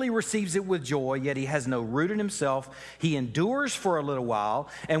 immediately receives it with joy, yet he has no root in himself. He endures for a little while,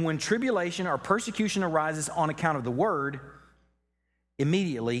 and when tribulation or persecution arises on account of the word,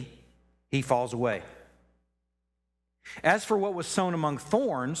 immediately he falls away. As for what was sown among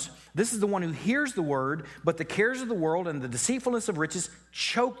thorns, this is the one who hears the word, but the cares of the world and the deceitfulness of riches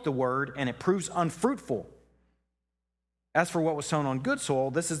choke the word, and it proves unfruitful. As for what was sown on good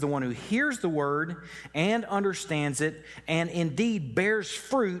soil, this is the one who hears the word and understands it, and indeed bears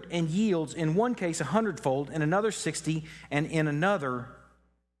fruit and yields, in one case 100-fold, in another 60, and in another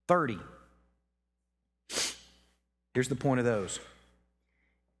 30. Here's the point of those.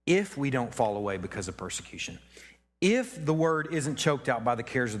 If we don't fall away because of persecution, if the word isn't choked out by the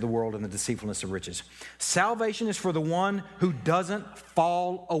cares of the world and the deceitfulness of riches, salvation is for the one who doesn't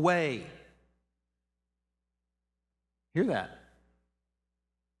fall away. Hear that?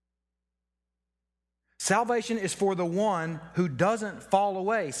 Salvation is for the one who doesn't fall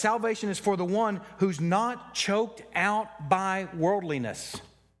away. Salvation is for the one who's not choked out by worldliness.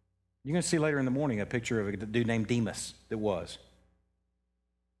 You're going to see later in the morning a picture of a dude named Demas that was.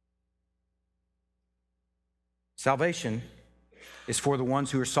 Salvation is for the ones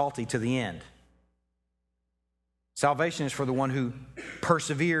who are salty to the end. Salvation is for the one who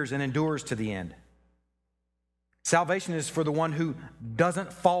perseveres and endures to the end. Salvation is for the one who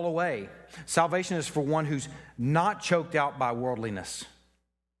doesn't fall away. Salvation is for one who's not choked out by worldliness.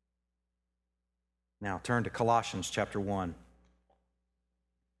 Now turn to Colossians chapter 1.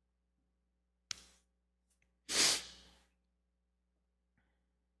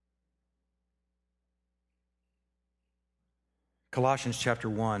 Colossians chapter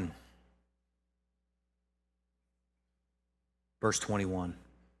 1, verse 21.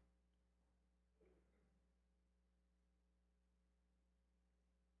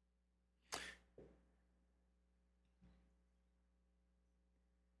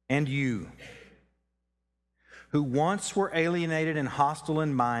 And you, who once were alienated and hostile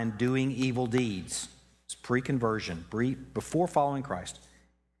in mind, doing evil deeds. It's pre-conversion, before following Christ.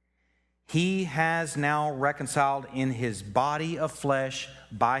 He has now reconciled in his body of flesh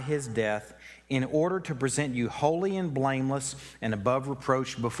by his death, in order to present you holy and blameless and above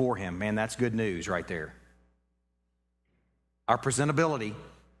reproach before him. Man, that's good news right there. Our presentability,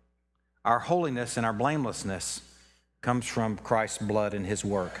 our holiness, and our blamelessness comes from Christ's blood and his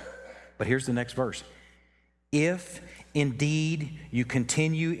work. But here's the next verse. If indeed you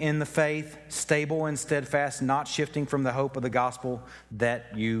continue in the faith, stable and steadfast, not shifting from the hope of the gospel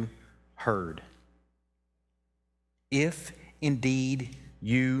that you heard. If indeed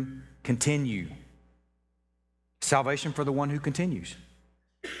you continue. Salvation for the one who continues.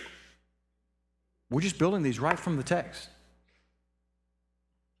 We're just building these right from the text.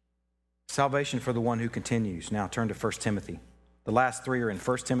 Salvation for the one who continues. Now turn to 1 Timothy. The last three are in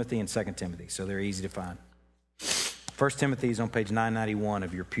 1 Timothy and 2 Timothy, so they're easy to find. 1 Timothy is on page 991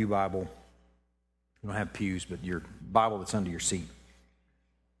 of your pew Bible. You don't have pews, but your Bible that's under your seat.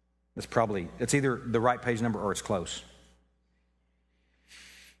 It's either the right page number or it's close.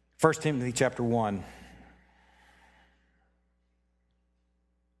 1 Timothy chapter 1,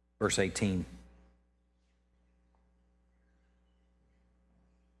 verse 18.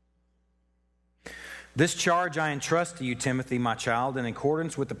 This charge I entrust to you, Timothy, my child, in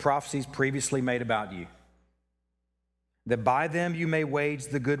accordance with the prophecies previously made about you, that by them you may wage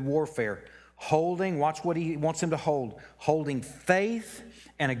the good warfare, holding, watch what he wants him to hold, holding faith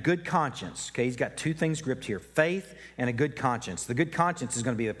and a good conscience. Okay, he's got two things gripped here, faith and a good conscience. The good conscience is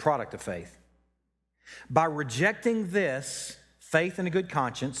going to be the product of faith. By rejecting this, faith and a good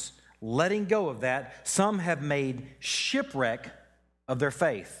conscience, letting go of that, some have made shipwreck of their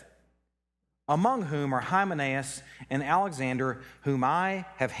faith, among whom are Hymenaeus and Alexander, whom I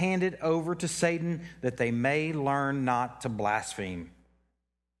have handed over to Satan, that they may learn not to blaspheme.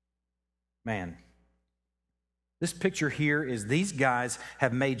 Man, this picture here is these guys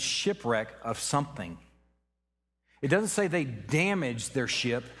have made shipwreck of something. It doesn't say they damaged their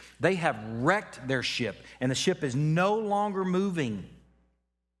ship. They have wrecked their ship, and the ship is no longer moving.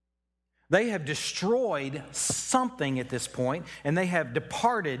 They have destroyed something at this point, and they have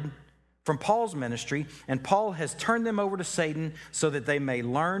departed from Paul's ministry, and Paul has turned them over to Satan so that they may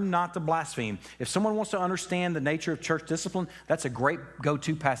learn not to blaspheme. If someone wants to understand the nature of church discipline, that's a great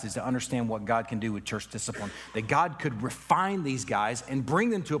go-to passage to understand what God can do with church discipline. That God could refine these guys and bring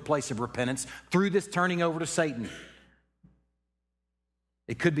them to a place of repentance through this turning over to Satan.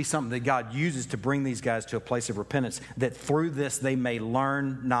 It could be something that God uses to bring these guys to a place of repentance, that through this they may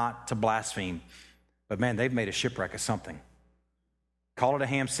learn not to blaspheme. But man, they've made a shipwreck of something. Call it a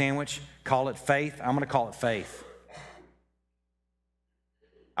ham sandwich, call it faith. I'm going to call it faith.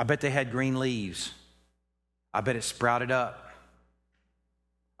 I bet they had green leaves. I bet it sprouted up.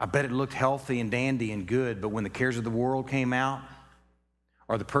 I bet it looked healthy and dandy and good, but when the cares of the world came out,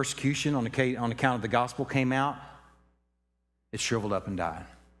 or the persecution on account of the gospel came out, it shriveled up and died.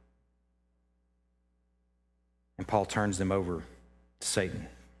 And Paul turns them over to Satan.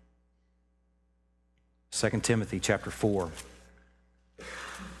 2 Timothy chapter 4.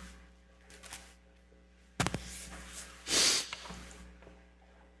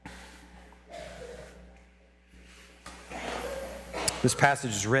 This passage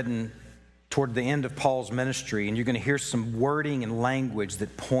is written toward the end of Paul's ministry, and you're going to hear some wording and language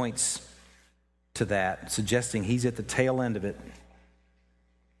that points to that, suggesting he's at the tail end of it.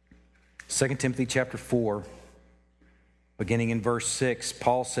 2 Timothy chapter 4, beginning in verse 6,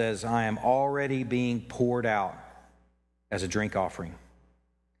 Paul says, I am already being poured out as a drink offering,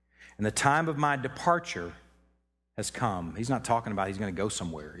 and the time of my departure has come. He's not talking about he's going to go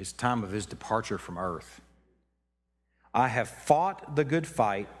somewhere. It's the time of his departure from earth. I have fought the good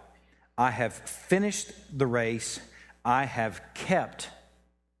fight. I have finished the race. I have kept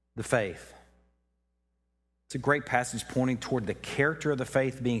the faith. It's a great passage pointing toward the character of the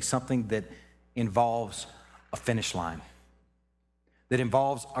faith being something that involves a finish line, that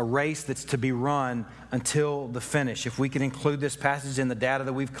involves a race that's to be run until the finish. If we can include this passage in the data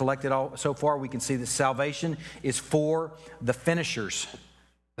that we've collected so far, we can see that salvation is for the finishers.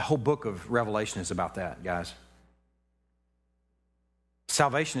 The whole book of Revelation is about that, guys.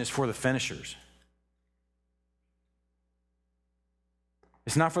 Salvation is for the finishers.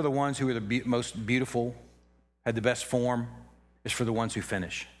 It's not for the ones who are the most beautiful, had the best form. It's for the ones who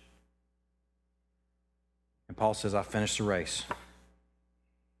finish. And Paul says, I finished the race.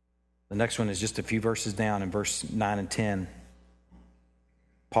 The next one is just a few verses down in verse 9 and 10.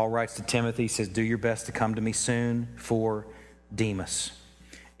 Paul writes to Timothy, he says, do your best to come to me soon, for Demas,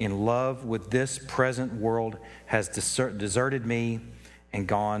 in love with this present world, has deserted me and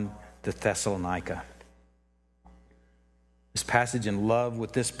gone to Thessalonica. This passage, in love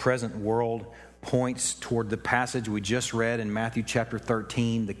with this present world, points toward the passage we just read in Matthew chapter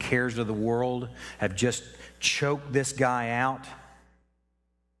 13. The cares of the world have just choked this guy out,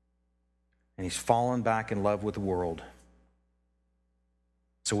 and he's fallen back in love with the world.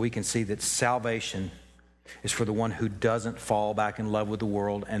 So we can see that salvation is for the one who doesn't fall back in love with the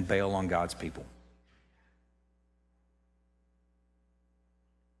world and bail on God's people.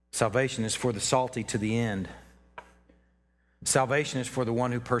 Salvation is for the salty to the end. Salvation is for the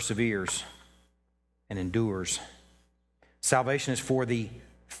one who perseveres and endures. Salvation is for the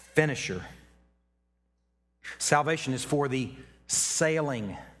finisher. Salvation is for the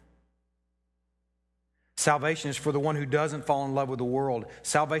sailing. Salvation is for the one who doesn't fall in love with the world.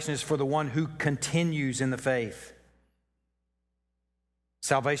 Salvation is for the one who continues in the faith.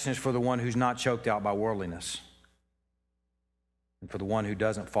 Salvation is for the one who's not choked out by worldliness, and for the one who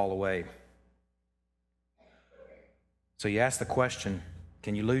doesn't fall away. So you ask the question,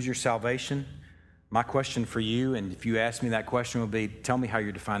 can you lose your salvation? My question for you, and if you ask me that question, would be, tell me how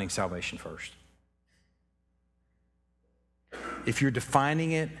you're defining salvation first. If you're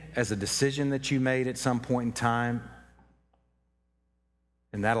defining it as a decision that you made at some point in time,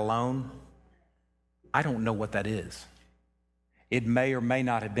 and that alone, I don't know what that is. It may or may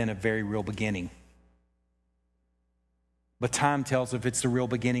not have been a very real beginning. But time tells if it's the real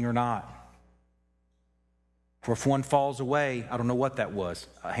beginning or not. For if one falls away, I don't know what that was,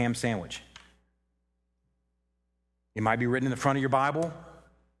 a ham sandwich. It might be written in the front of your Bible.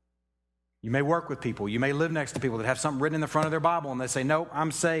 You may work with people. You may live next to people that have something written in the front of their Bible, and they say, nope,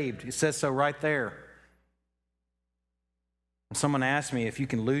 I'm saved. It says so right there. When someone asks me if you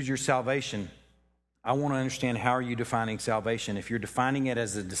can lose your salvation, I want to understand, how are you defining salvation? If you're defining it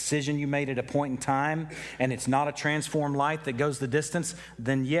as a decision you made at a point in time, and it's not a transformed life that goes the distance,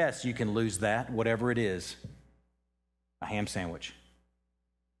 then yes, you can lose that, whatever it is. A ham sandwich.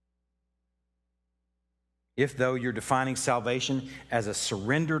 If, though, you're defining salvation as a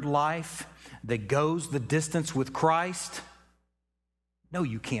surrendered life that goes the distance with Christ, no,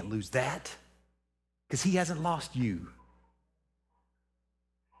 you can't lose that, because he hasn't lost you.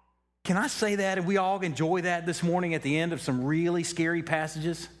 Can I say that, and we all enjoy that this morning at the end of some really scary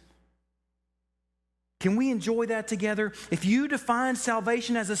passages? Can we enjoy that together? If you define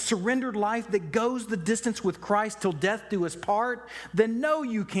salvation as a surrendered life that goes the distance with Christ till death do us part, then no,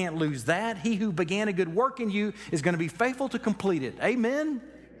 you can't lose that. He who began a good work in you is going to be faithful to complete it. Amen?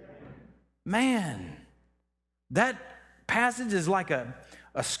 Man, that passage is like a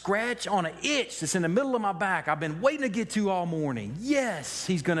scratch on an itch that's in the middle of my back. I've been waiting to get to all morning. Yes,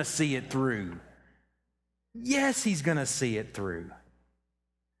 he's going to see it through. Yes, he's going to see it through.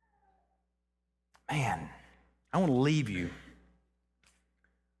 Man, I want to leave you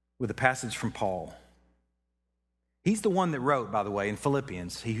with a passage from Paul. He's the one that wrote, by the way, in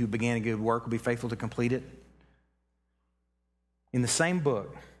Philippians, he who began a good work will be faithful to complete it. In the same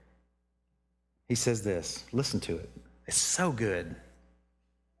book, he says this. Listen to it. It's so good.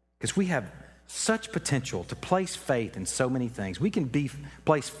 Because we have such potential to place faith in so many things. We can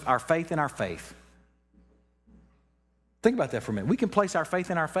place our faith in our faith. Think about that for a minute. We can place our faith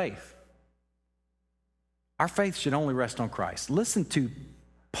in our faith. Our faith should only rest on Christ. Listen to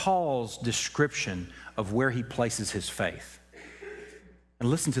Paul's description of where he places his faith. And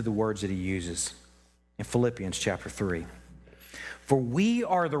listen to the words that he uses in Philippians chapter 3. For we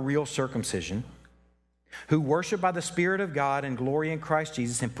are the real circumcision, who worship by the Spirit of God and glory in Christ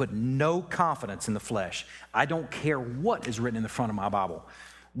Jesus and put no confidence in the flesh. I don't care what is written in the front of my Bible.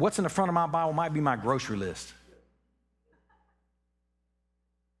 What's in the front of my Bible might be my grocery list.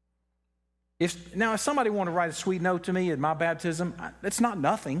 If somebody wanted to write a sweet note to me at my baptism, it's not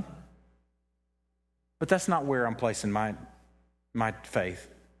nothing. But that's not where I'm placing my faith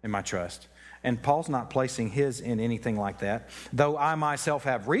and my trust. And Paul's not placing his in anything like that. Though I myself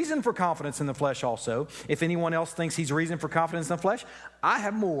have reason for confidence in the flesh also. If anyone else thinks he's reason for confidence in the flesh, I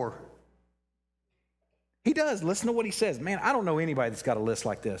have more. He does. Listen to what he says. Man, I don't know anybody that's got a list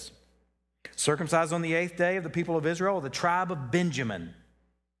like this. Circumcised on the 8th day of the people of Israel, the tribe of Benjamin.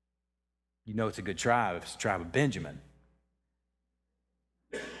 You know it's a good tribe if it's the tribe of Benjamin.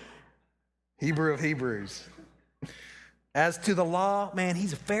 Hebrew of Hebrews. As to the law, man,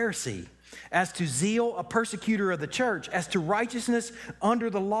 he's a Pharisee. As to zeal, a persecutor of the church. As to righteousness,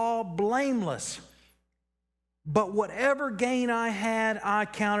 under the law, blameless. But whatever gain I had, I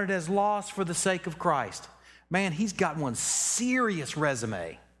counted as loss for the sake of Christ. Man, he's got one serious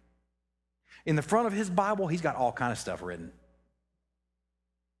resume. In the front of his Bible, he's got all kind of stuff written.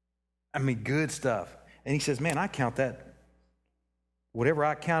 I mean, good stuff. And he says, man, I count that. Whatever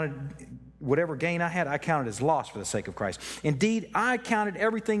gain I had, I counted as loss for the sake of Christ. Indeed, I counted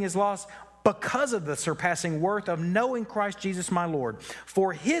everything as loss because of the surpassing worth of knowing Christ Jesus my Lord.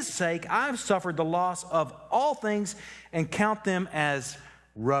 For his sake, I've suffered the loss of all things and count them as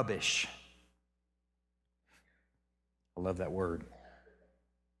rubbish. I love that word.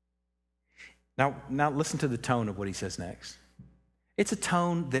 Now listen to the tone of what he says next. It's a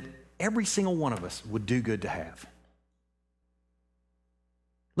tone that every single one of us would do good to have.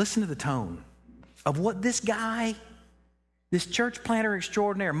 Listen to the tone of what this guy, this church planter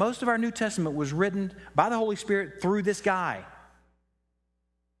extraordinaire, most of our New Testament was written by the Holy Spirit through this guy.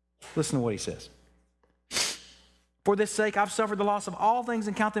 Listen to what he says. For this sake, I've suffered the loss of all things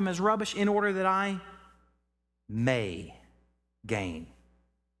and count them as rubbish in order that I may gain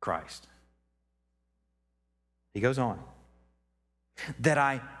Christ. He goes on. That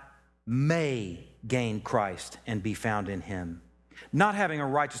I may gain Christ and be found in him. Not having a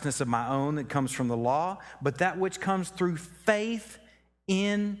righteousness of my own that comes from the law, but that which comes through faith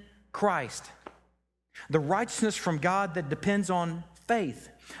in Christ. The righteousness from God that depends on faith.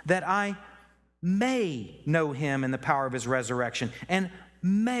 That I may know him in the power of his resurrection and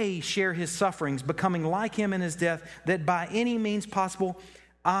may share his sufferings, becoming like him in his death, that by any means possible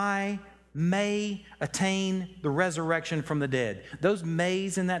I may attain the resurrection from the dead. Those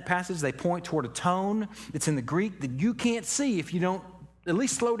mays in that passage, they point toward a tone that's in the Greek that you can't see if you don't at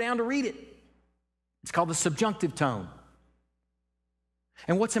least slow down to read it. It's called the subjunctive tone.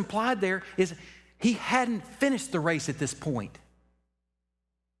 And what's implied there is he hadn't finished the race at this point.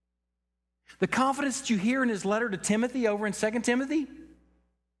 The confidence that you hear in his letter to Timothy over in 2 Timothy,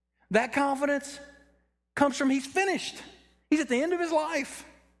 that confidence comes from he's finished. He's at the end of his life.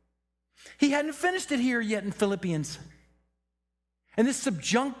 He hadn't finished it here yet in Philippians. And this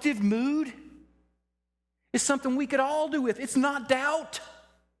subjunctive mood is something we could all do with. It's not doubt.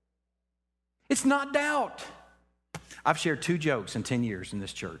 It's not doubt. I've shared 2 jokes in 10 years in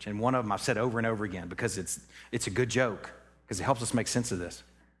this church, and one of them I've said over and over again because it's a good joke, because it helps us make sense of this.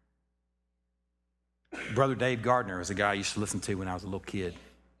 Brother Dave Gardner was a guy I used to listen to when I was a little kid.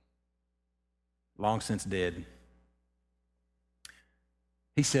 Long since dead.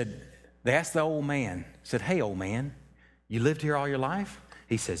 He said, they asked the old man, said, hey, old man, you lived here all your life?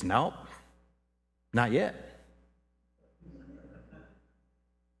 He says, nope, not yet.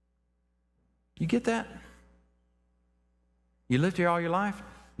 You get that? You lived here all your life?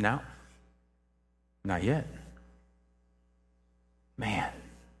 No, not yet. Man,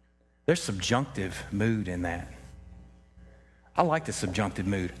 there's subjunctive mood in that. I like the subjunctive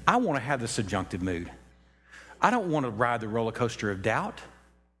mood. I want to have the subjunctive mood. I don't want to ride the roller coaster of doubt.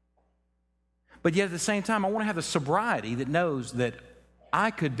 But yet at the same time, I want to have the sobriety that knows that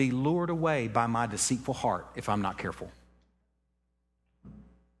I could be lured away by my deceitful heart if I'm not careful.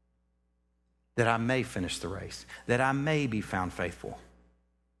 That I may finish the race. That I may be found faithful.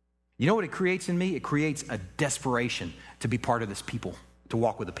 You know what it creates in me? It creates a desperation to be part of this people, to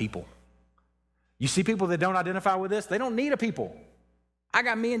walk with the people. You see people that don't identify with this, they don't need a people. I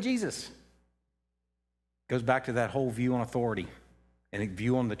got me and Jesus. Goes back to that whole view on authority and a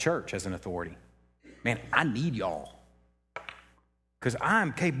view on the church as an authority. Man, I need y'all because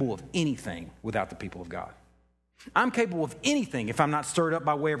I'm capable of anything without the people of God. I'm capable of anything if I'm not stirred up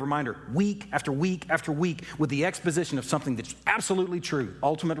by way of reminder week after week after week with the exposition of something that's absolutely true,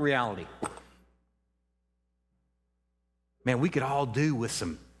 ultimate reality. Man, we could all do with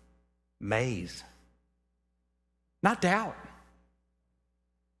some maze, not doubt.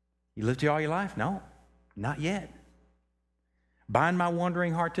 You lived here all your life? No, not yet. Bind my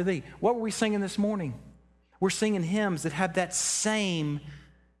wandering heart to thee. What were we singing this morning? We're singing hymns that have that same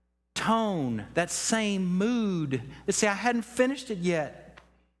tone, that same mood, that say, I hadn't finished it yet.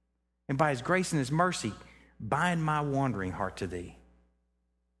 And by his grace and his mercy, bind my wandering heart to thee.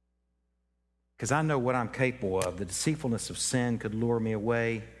 Because I know what I'm capable of. The deceitfulness of sin could lure me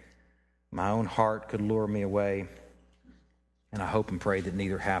away. My own heart could lure me away. And I hope and pray that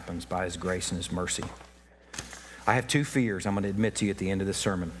neither happens by his grace and his mercy. I have two fears I'm going to admit to you at the end of this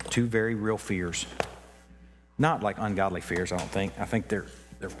sermon. Two very real fears. Not like ungodly fears, I don't think. I think they're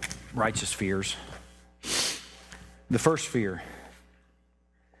righteous fears. The first fear,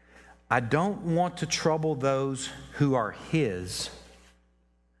 I don't want to trouble those who are his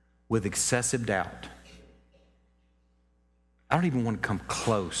with excessive doubt. I don't even want to come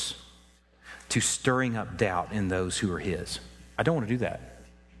close to stirring up doubt in those who are his. I don't want to do that.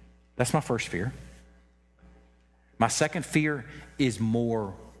 That's my first fear. My second fear is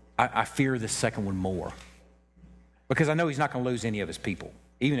more, I fear this second one more. Because I know he's not going to lose any of his people,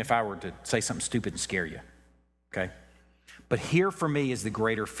 even if I were to say something stupid and scare you. Okay? But here for me is the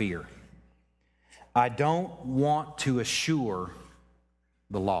greater fear. I don't want to assure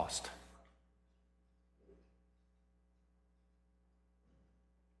the lost.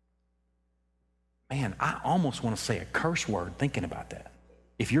 Man, I almost want to say a curse word thinking about that.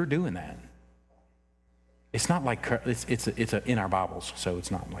 If you're doing that, it's not like it's in our Bibles, so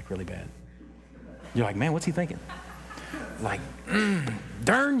it's not like really bad. You're like, man, what's he thinking? Like,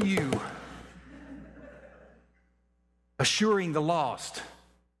 darn you, assuring the lost.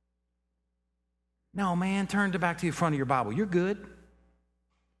 No, man, turn back to the front of your Bible. You're good.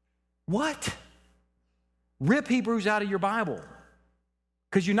 What? Rip Hebrews out of your Bible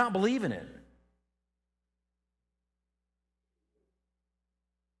because you're not believing it.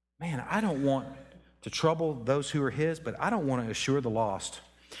 Man, I don't want to trouble those who are his, but I don't want to assure the lost.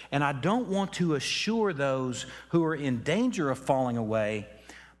 And I don't want to assure those who are in danger of falling away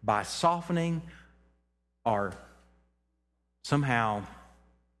by softening or somehow,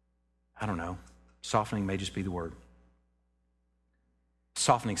 I don't know, softening may just be the word.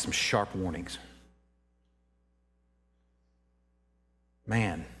 Softening some sharp warnings.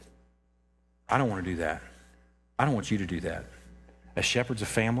 Man, I don't want to do that. I don't want you to do that. As shepherds of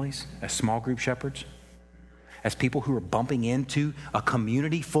families, as small group shepherds, as people who are bumping into a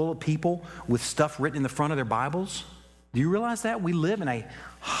community full of people with stuff written in the front of their Bibles. Do you realize that? We live in a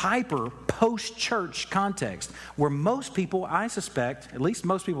hyper post-church context where most people, I suspect, at least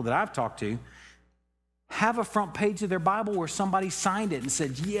most people that I've talked to, have a front page of their Bible where somebody signed it and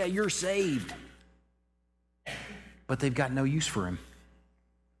said, yeah, you're saved. But they've got no use for him.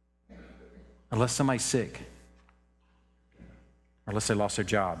 Unless somebody's sick. Or unless they lost their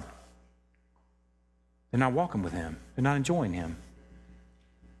job. They're not walking with him. They're not enjoying him.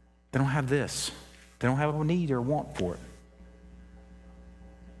 They don't have this. They don't have a need or want for it.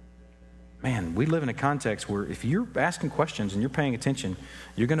 Man, we live in a context where if you're asking questions and you're paying attention,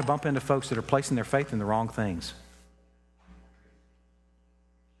 you're going to bump into folks that are placing their faith in the wrong things.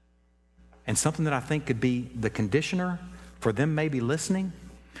 And something that I think could be the conditioner for them maybe listening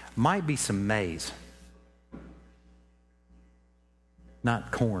might be some maize.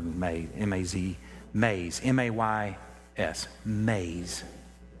 Not corn maize, M-A-Z, maize, M-A-Y-S, maize.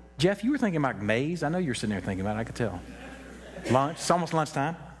 Jeff, you were thinking about maize. I know you're sitting there thinking about it. I could tell. Lunch, it's almost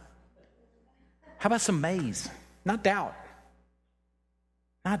lunchtime. How about some maize? Not doubt.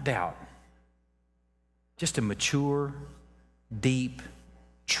 Not doubt. Just a mature, deep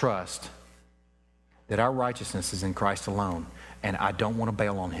trust that our righteousness is in Christ alone, and I don't want to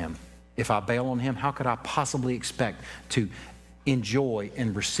bail on him. If I bail on him, how could I possibly expect to enjoy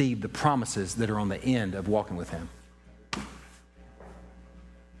and receive the promises that are on the end of walking with him?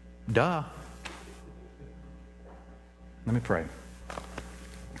 Duh. Let me pray.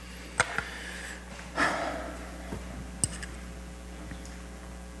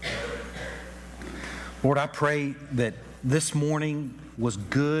 Lord, I pray that this morning was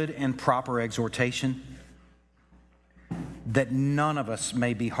good and proper exhortation, that none of us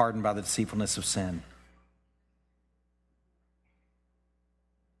may be hardened by the deceitfulness of sin.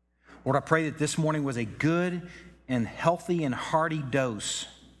 Lord, I pray that this morning was a good and healthy and hearty dose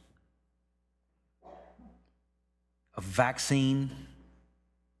of vaccine,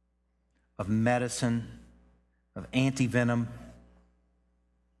 of medicine, of anti-venom.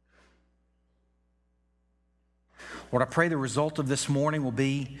 Lord, I pray the result of this morning will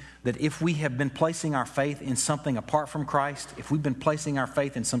be that if we have been placing our faith in something apart from Christ, if we've been placing our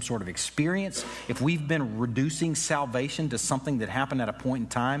faith in some sort of experience, if we've been reducing salvation to something that happened at a point in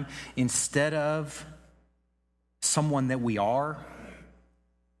time instead of someone that we are,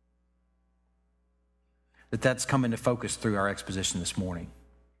 that's come into focus through our exposition this morning.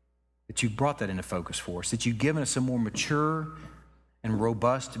 That you've brought that into focus for us, that you've given us a more mature and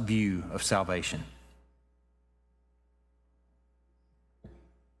robust view of salvation.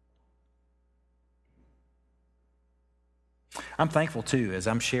 I'm thankful, too, as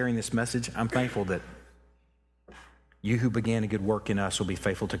I'm sharing this message, I'm thankful that you who began a good work in us will be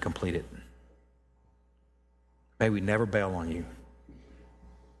faithful to complete it. May we never bail on you.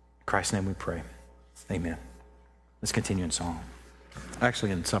 In Christ's name we pray. Amen. Let's continue in song.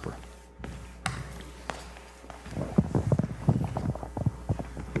 Actually, in supper.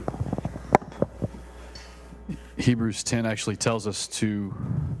 Hebrews 10 actually tells us to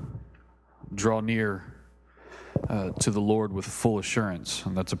draw near to the Lord with full assurance,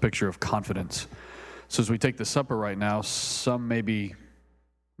 and that's a picture of confidence. So as we take the supper right now, some maybe,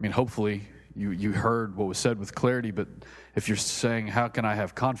 hopefully you heard what was said with clarity, but if you're saying, how can I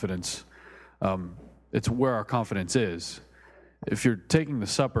have confidence? It's where our confidence is. If you're taking the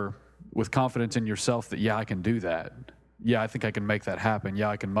supper with confidence in yourself that, yeah, I can do that. Yeah, I think I can make that happen. Yeah,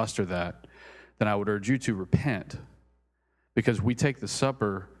 I can muster that. Then I would urge you to repent, because we take the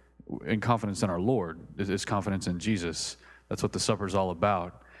supper in confidence in our Lord. It's confidence in Jesus. That's what the supper is all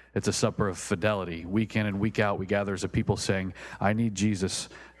about. It's a supper of fidelity. Week in and week out, we gather as a people saying, I need Jesus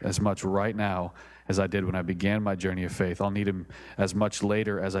as much right now as I did when I began my journey of faith. I'll need him as much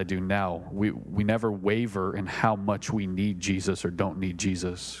later as I do now. We never waver in how much we need Jesus or don't need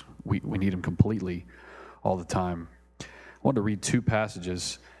Jesus. We need him completely all the time. I want to read two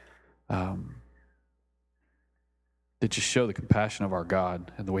passages that just show the compassion of our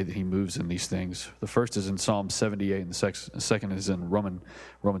God and the way that he moves in these things. The first is in Psalm 78, and the second is in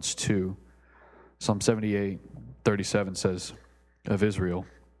Romans 2. Psalm 78:37 says of Israel,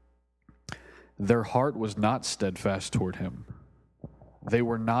 their heart was not steadfast toward him. They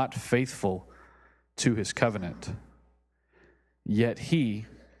were not faithful to his covenant. Yet he,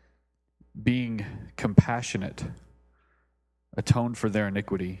 being compassionate, atoned for their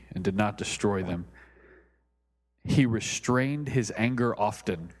iniquity and did not destroy them. He restrained his anger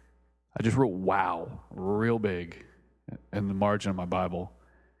often. I just wrote wow real big in the margin of my Bible.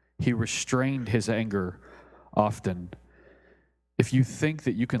 He restrained his anger often. If you think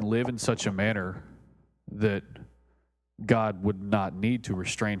that you can live in such a manner that God would not need to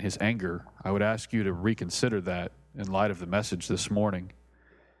restrain his anger, I would ask you to reconsider that in light of the message this morning.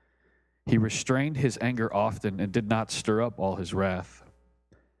 He restrained his anger often and did not stir up all his wrath.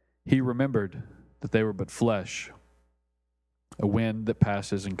 He remembered that they were but flesh, a wind that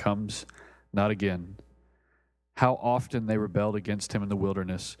passes and comes not again. How often they rebelled against him in the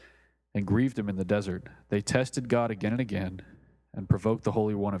wilderness and grieved him in the desert. They tested God again and again and provoked the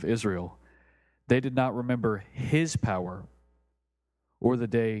Holy One of Israel. They did not remember his power or the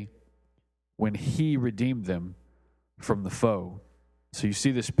day when he redeemed them from the foe. So you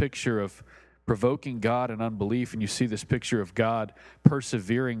see this picture of provoking God in unbelief, and you see this picture of God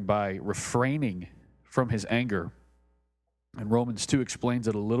persevering by refraining from his anger. And Romans 2 explains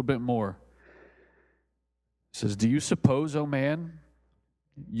it a little bit more. It says, do you suppose, O man,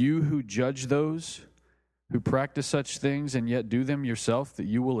 you who judge those who practice such things and yet do them yourself, that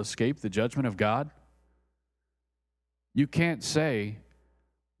you will escape the judgment of God? You can't say,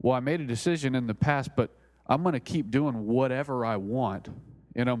 well, I made a decision in the past, but I'm going to keep doing whatever I want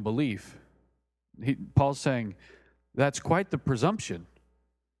in unbelief. Paul's saying, that's quite the presumption.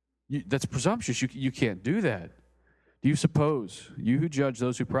 That's presumptuous. You can't do that. Do you suppose, you who judge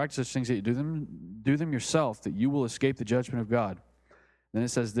those who practice such things, that you do them yourself, that you will escape the judgment of God? Then it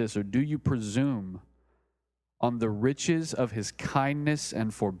says this, or do you presume on the riches of his kindness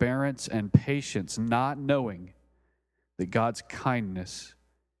and forbearance and patience, not knowing that God's kindness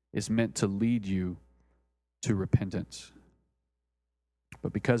is meant to lead you to repentance?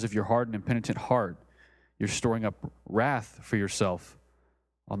 But because of your hard and impenitent heart, you're storing up wrath for yourself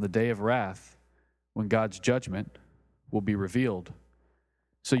on the day of wrath, when God's judgment will be revealed.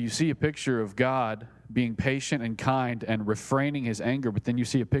 So you see a picture of God being patient and kind and refraining his anger, but then you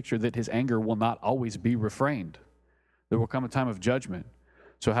see a picture that his anger will not always be refrained. There will come a time of judgment.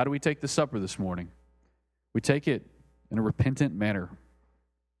 So how do we take the supper this morning? We take it in a repentant manner.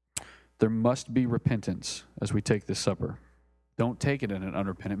 There must be repentance as we take this supper. Don't take it in an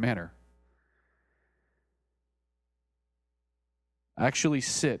unrepentant manner. Actually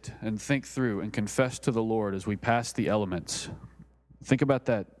sit and think through and confess to the Lord as we pass the elements. Think about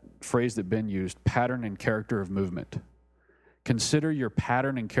that phrase that Ben used, pattern and character of movement. Consider your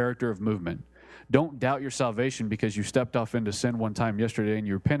pattern and character of movement. Don't doubt your salvation because you stepped off into sin one time yesterday and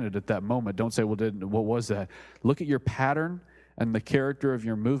you repented at that moment. Don't say, well, what was that? Look at your pattern and the character of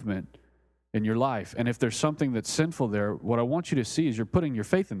your movement in your life. And if there's something that's sinful there, what I want you to see is you're putting your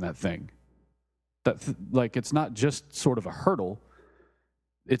faith in that thing. Like it's not just sort of a hurdle.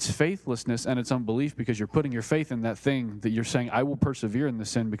 It's faithlessness and it's unbelief because you're putting your faith in that thing that you're saying, I will persevere in this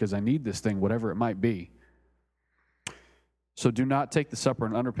sin because I need this thing, whatever it might be. So do not take the supper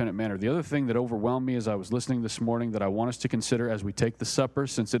in an unrepentant manner. The other thing that overwhelmed me as I was listening this morning that I want us to consider as we take the supper,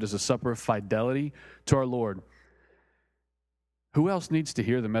 since it is a supper of fidelity to our Lord, who else needs to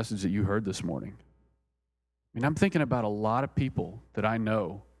hear the message that you heard this morning? I mean, I'm thinking about a lot of people that I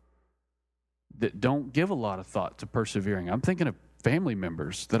know that don't give a lot of thought to persevering. I'm thinking of family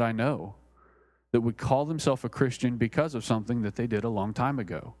members that I know that would call themselves a Christian because of something that they did a long time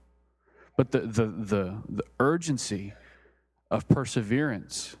ago. But the urgency of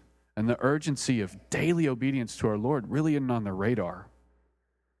perseverance and the urgency of daily obedience to our Lord really isn't on the radar.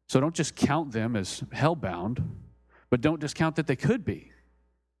 So don't just count them as hellbound, but don't discount that they could be.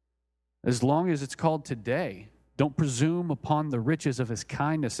 As long as it's called today, don't presume upon the riches of his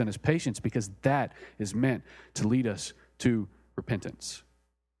kindness and his patience, because that is meant to lead us to repentance.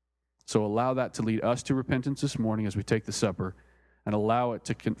 So allow that to lead us to repentance this morning as we take the supper, and allow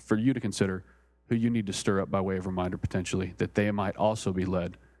it for you to consider who you need to stir up by way of reminder potentially, that they might also be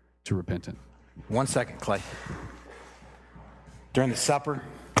led to repentance. 1 second, Clay. During the supper,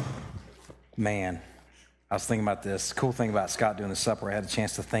 man, I was thinking about this. Cool thing about Scott doing the supper, I had a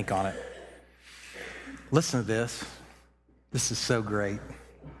chance to think on it. Listen to this. This is so great.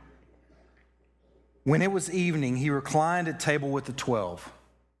 When it was evening, he reclined at table with the 12.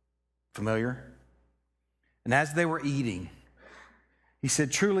 Familiar? And as they were eating, he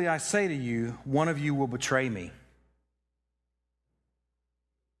said, truly I say to you, one of you will betray me.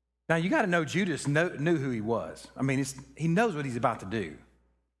 Now you got to know Judas knew who he was. I mean, he knows what he's about to do.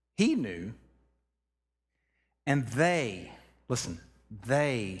 He knew. And they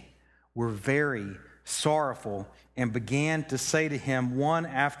were very sorrowful and began to say to him one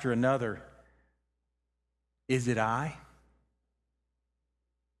after another, is it I?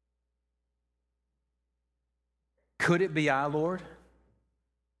 Could it be I, Lord?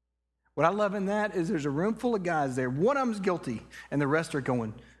 What I love in that is there's a room full of guys there. One of them's guilty, and the rest are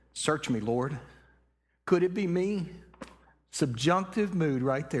going, search me, Lord. Could it be me? Subjunctive mood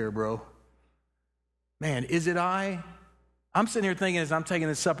right there, bro. Man, is it I? I'm sitting here thinking as I'm taking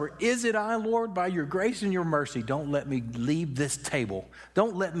this supper, is it I, Lord? By your grace and your mercy, don't let me leave this table.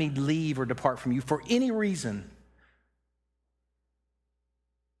 Don't let me leave or depart from you for any reason.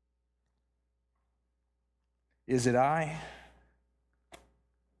 Is it I?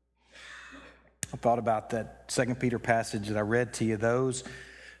 I thought about that 2 Peter passage that I read to you. Those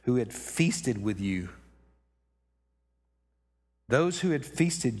who had feasted with you. Those who had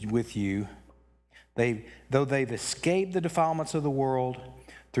feasted with you, though they've escaped the defilements of the world,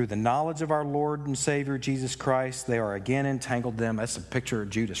 through the knowledge of our Lord and Savior Jesus Christ, they are again entangled them. That's a picture of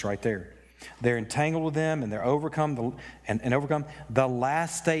Judas right there. They're entangled with them and they're overcome. The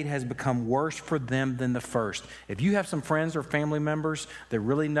last state has become worse for them than the first. If you have some friends or family members that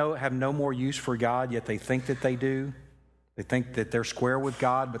really have no more use for God, yet they think that they do, they think that they're square with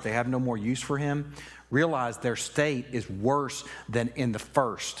God, but they have no more use for him, realize their state is worse than in the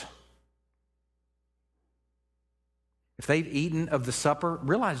first. If they've eaten of the supper,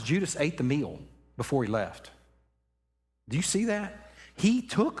 realize Judas ate the meal before he left. Do you see that? He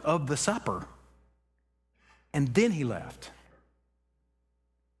took of the supper, and then he left.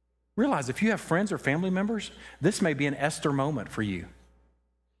 Realize if you have friends or family members, this may be an Esther moment for you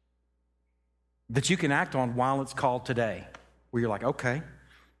that you can act on while it's called today, where you're like, okay,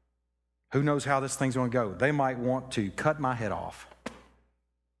 who knows how this thing's going to go? They might want to cut my head off,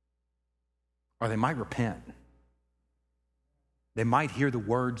 or they might repent. They might hear the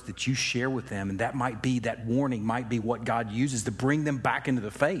words that you share with them, and that warning might be what God uses to bring them back into the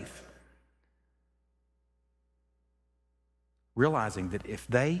faith. Realizing that if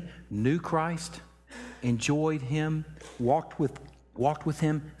they knew Christ, enjoyed him, walked with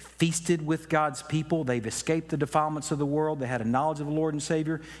him, feasted with God's people, they've escaped the defilements of the world, they had a knowledge of the Lord and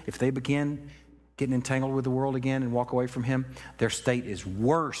Savior, if they begin getting entangled with the world again and walk away from him, their state is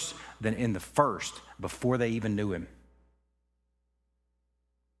worse than in the first before they even knew him.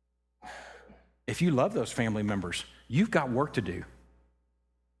 If you love those family members, you've got work to do.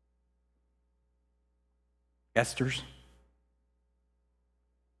 Esther's,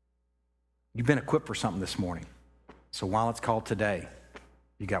 you've been equipped for something this morning. So while it's called today,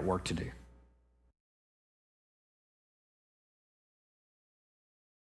 you got work to do.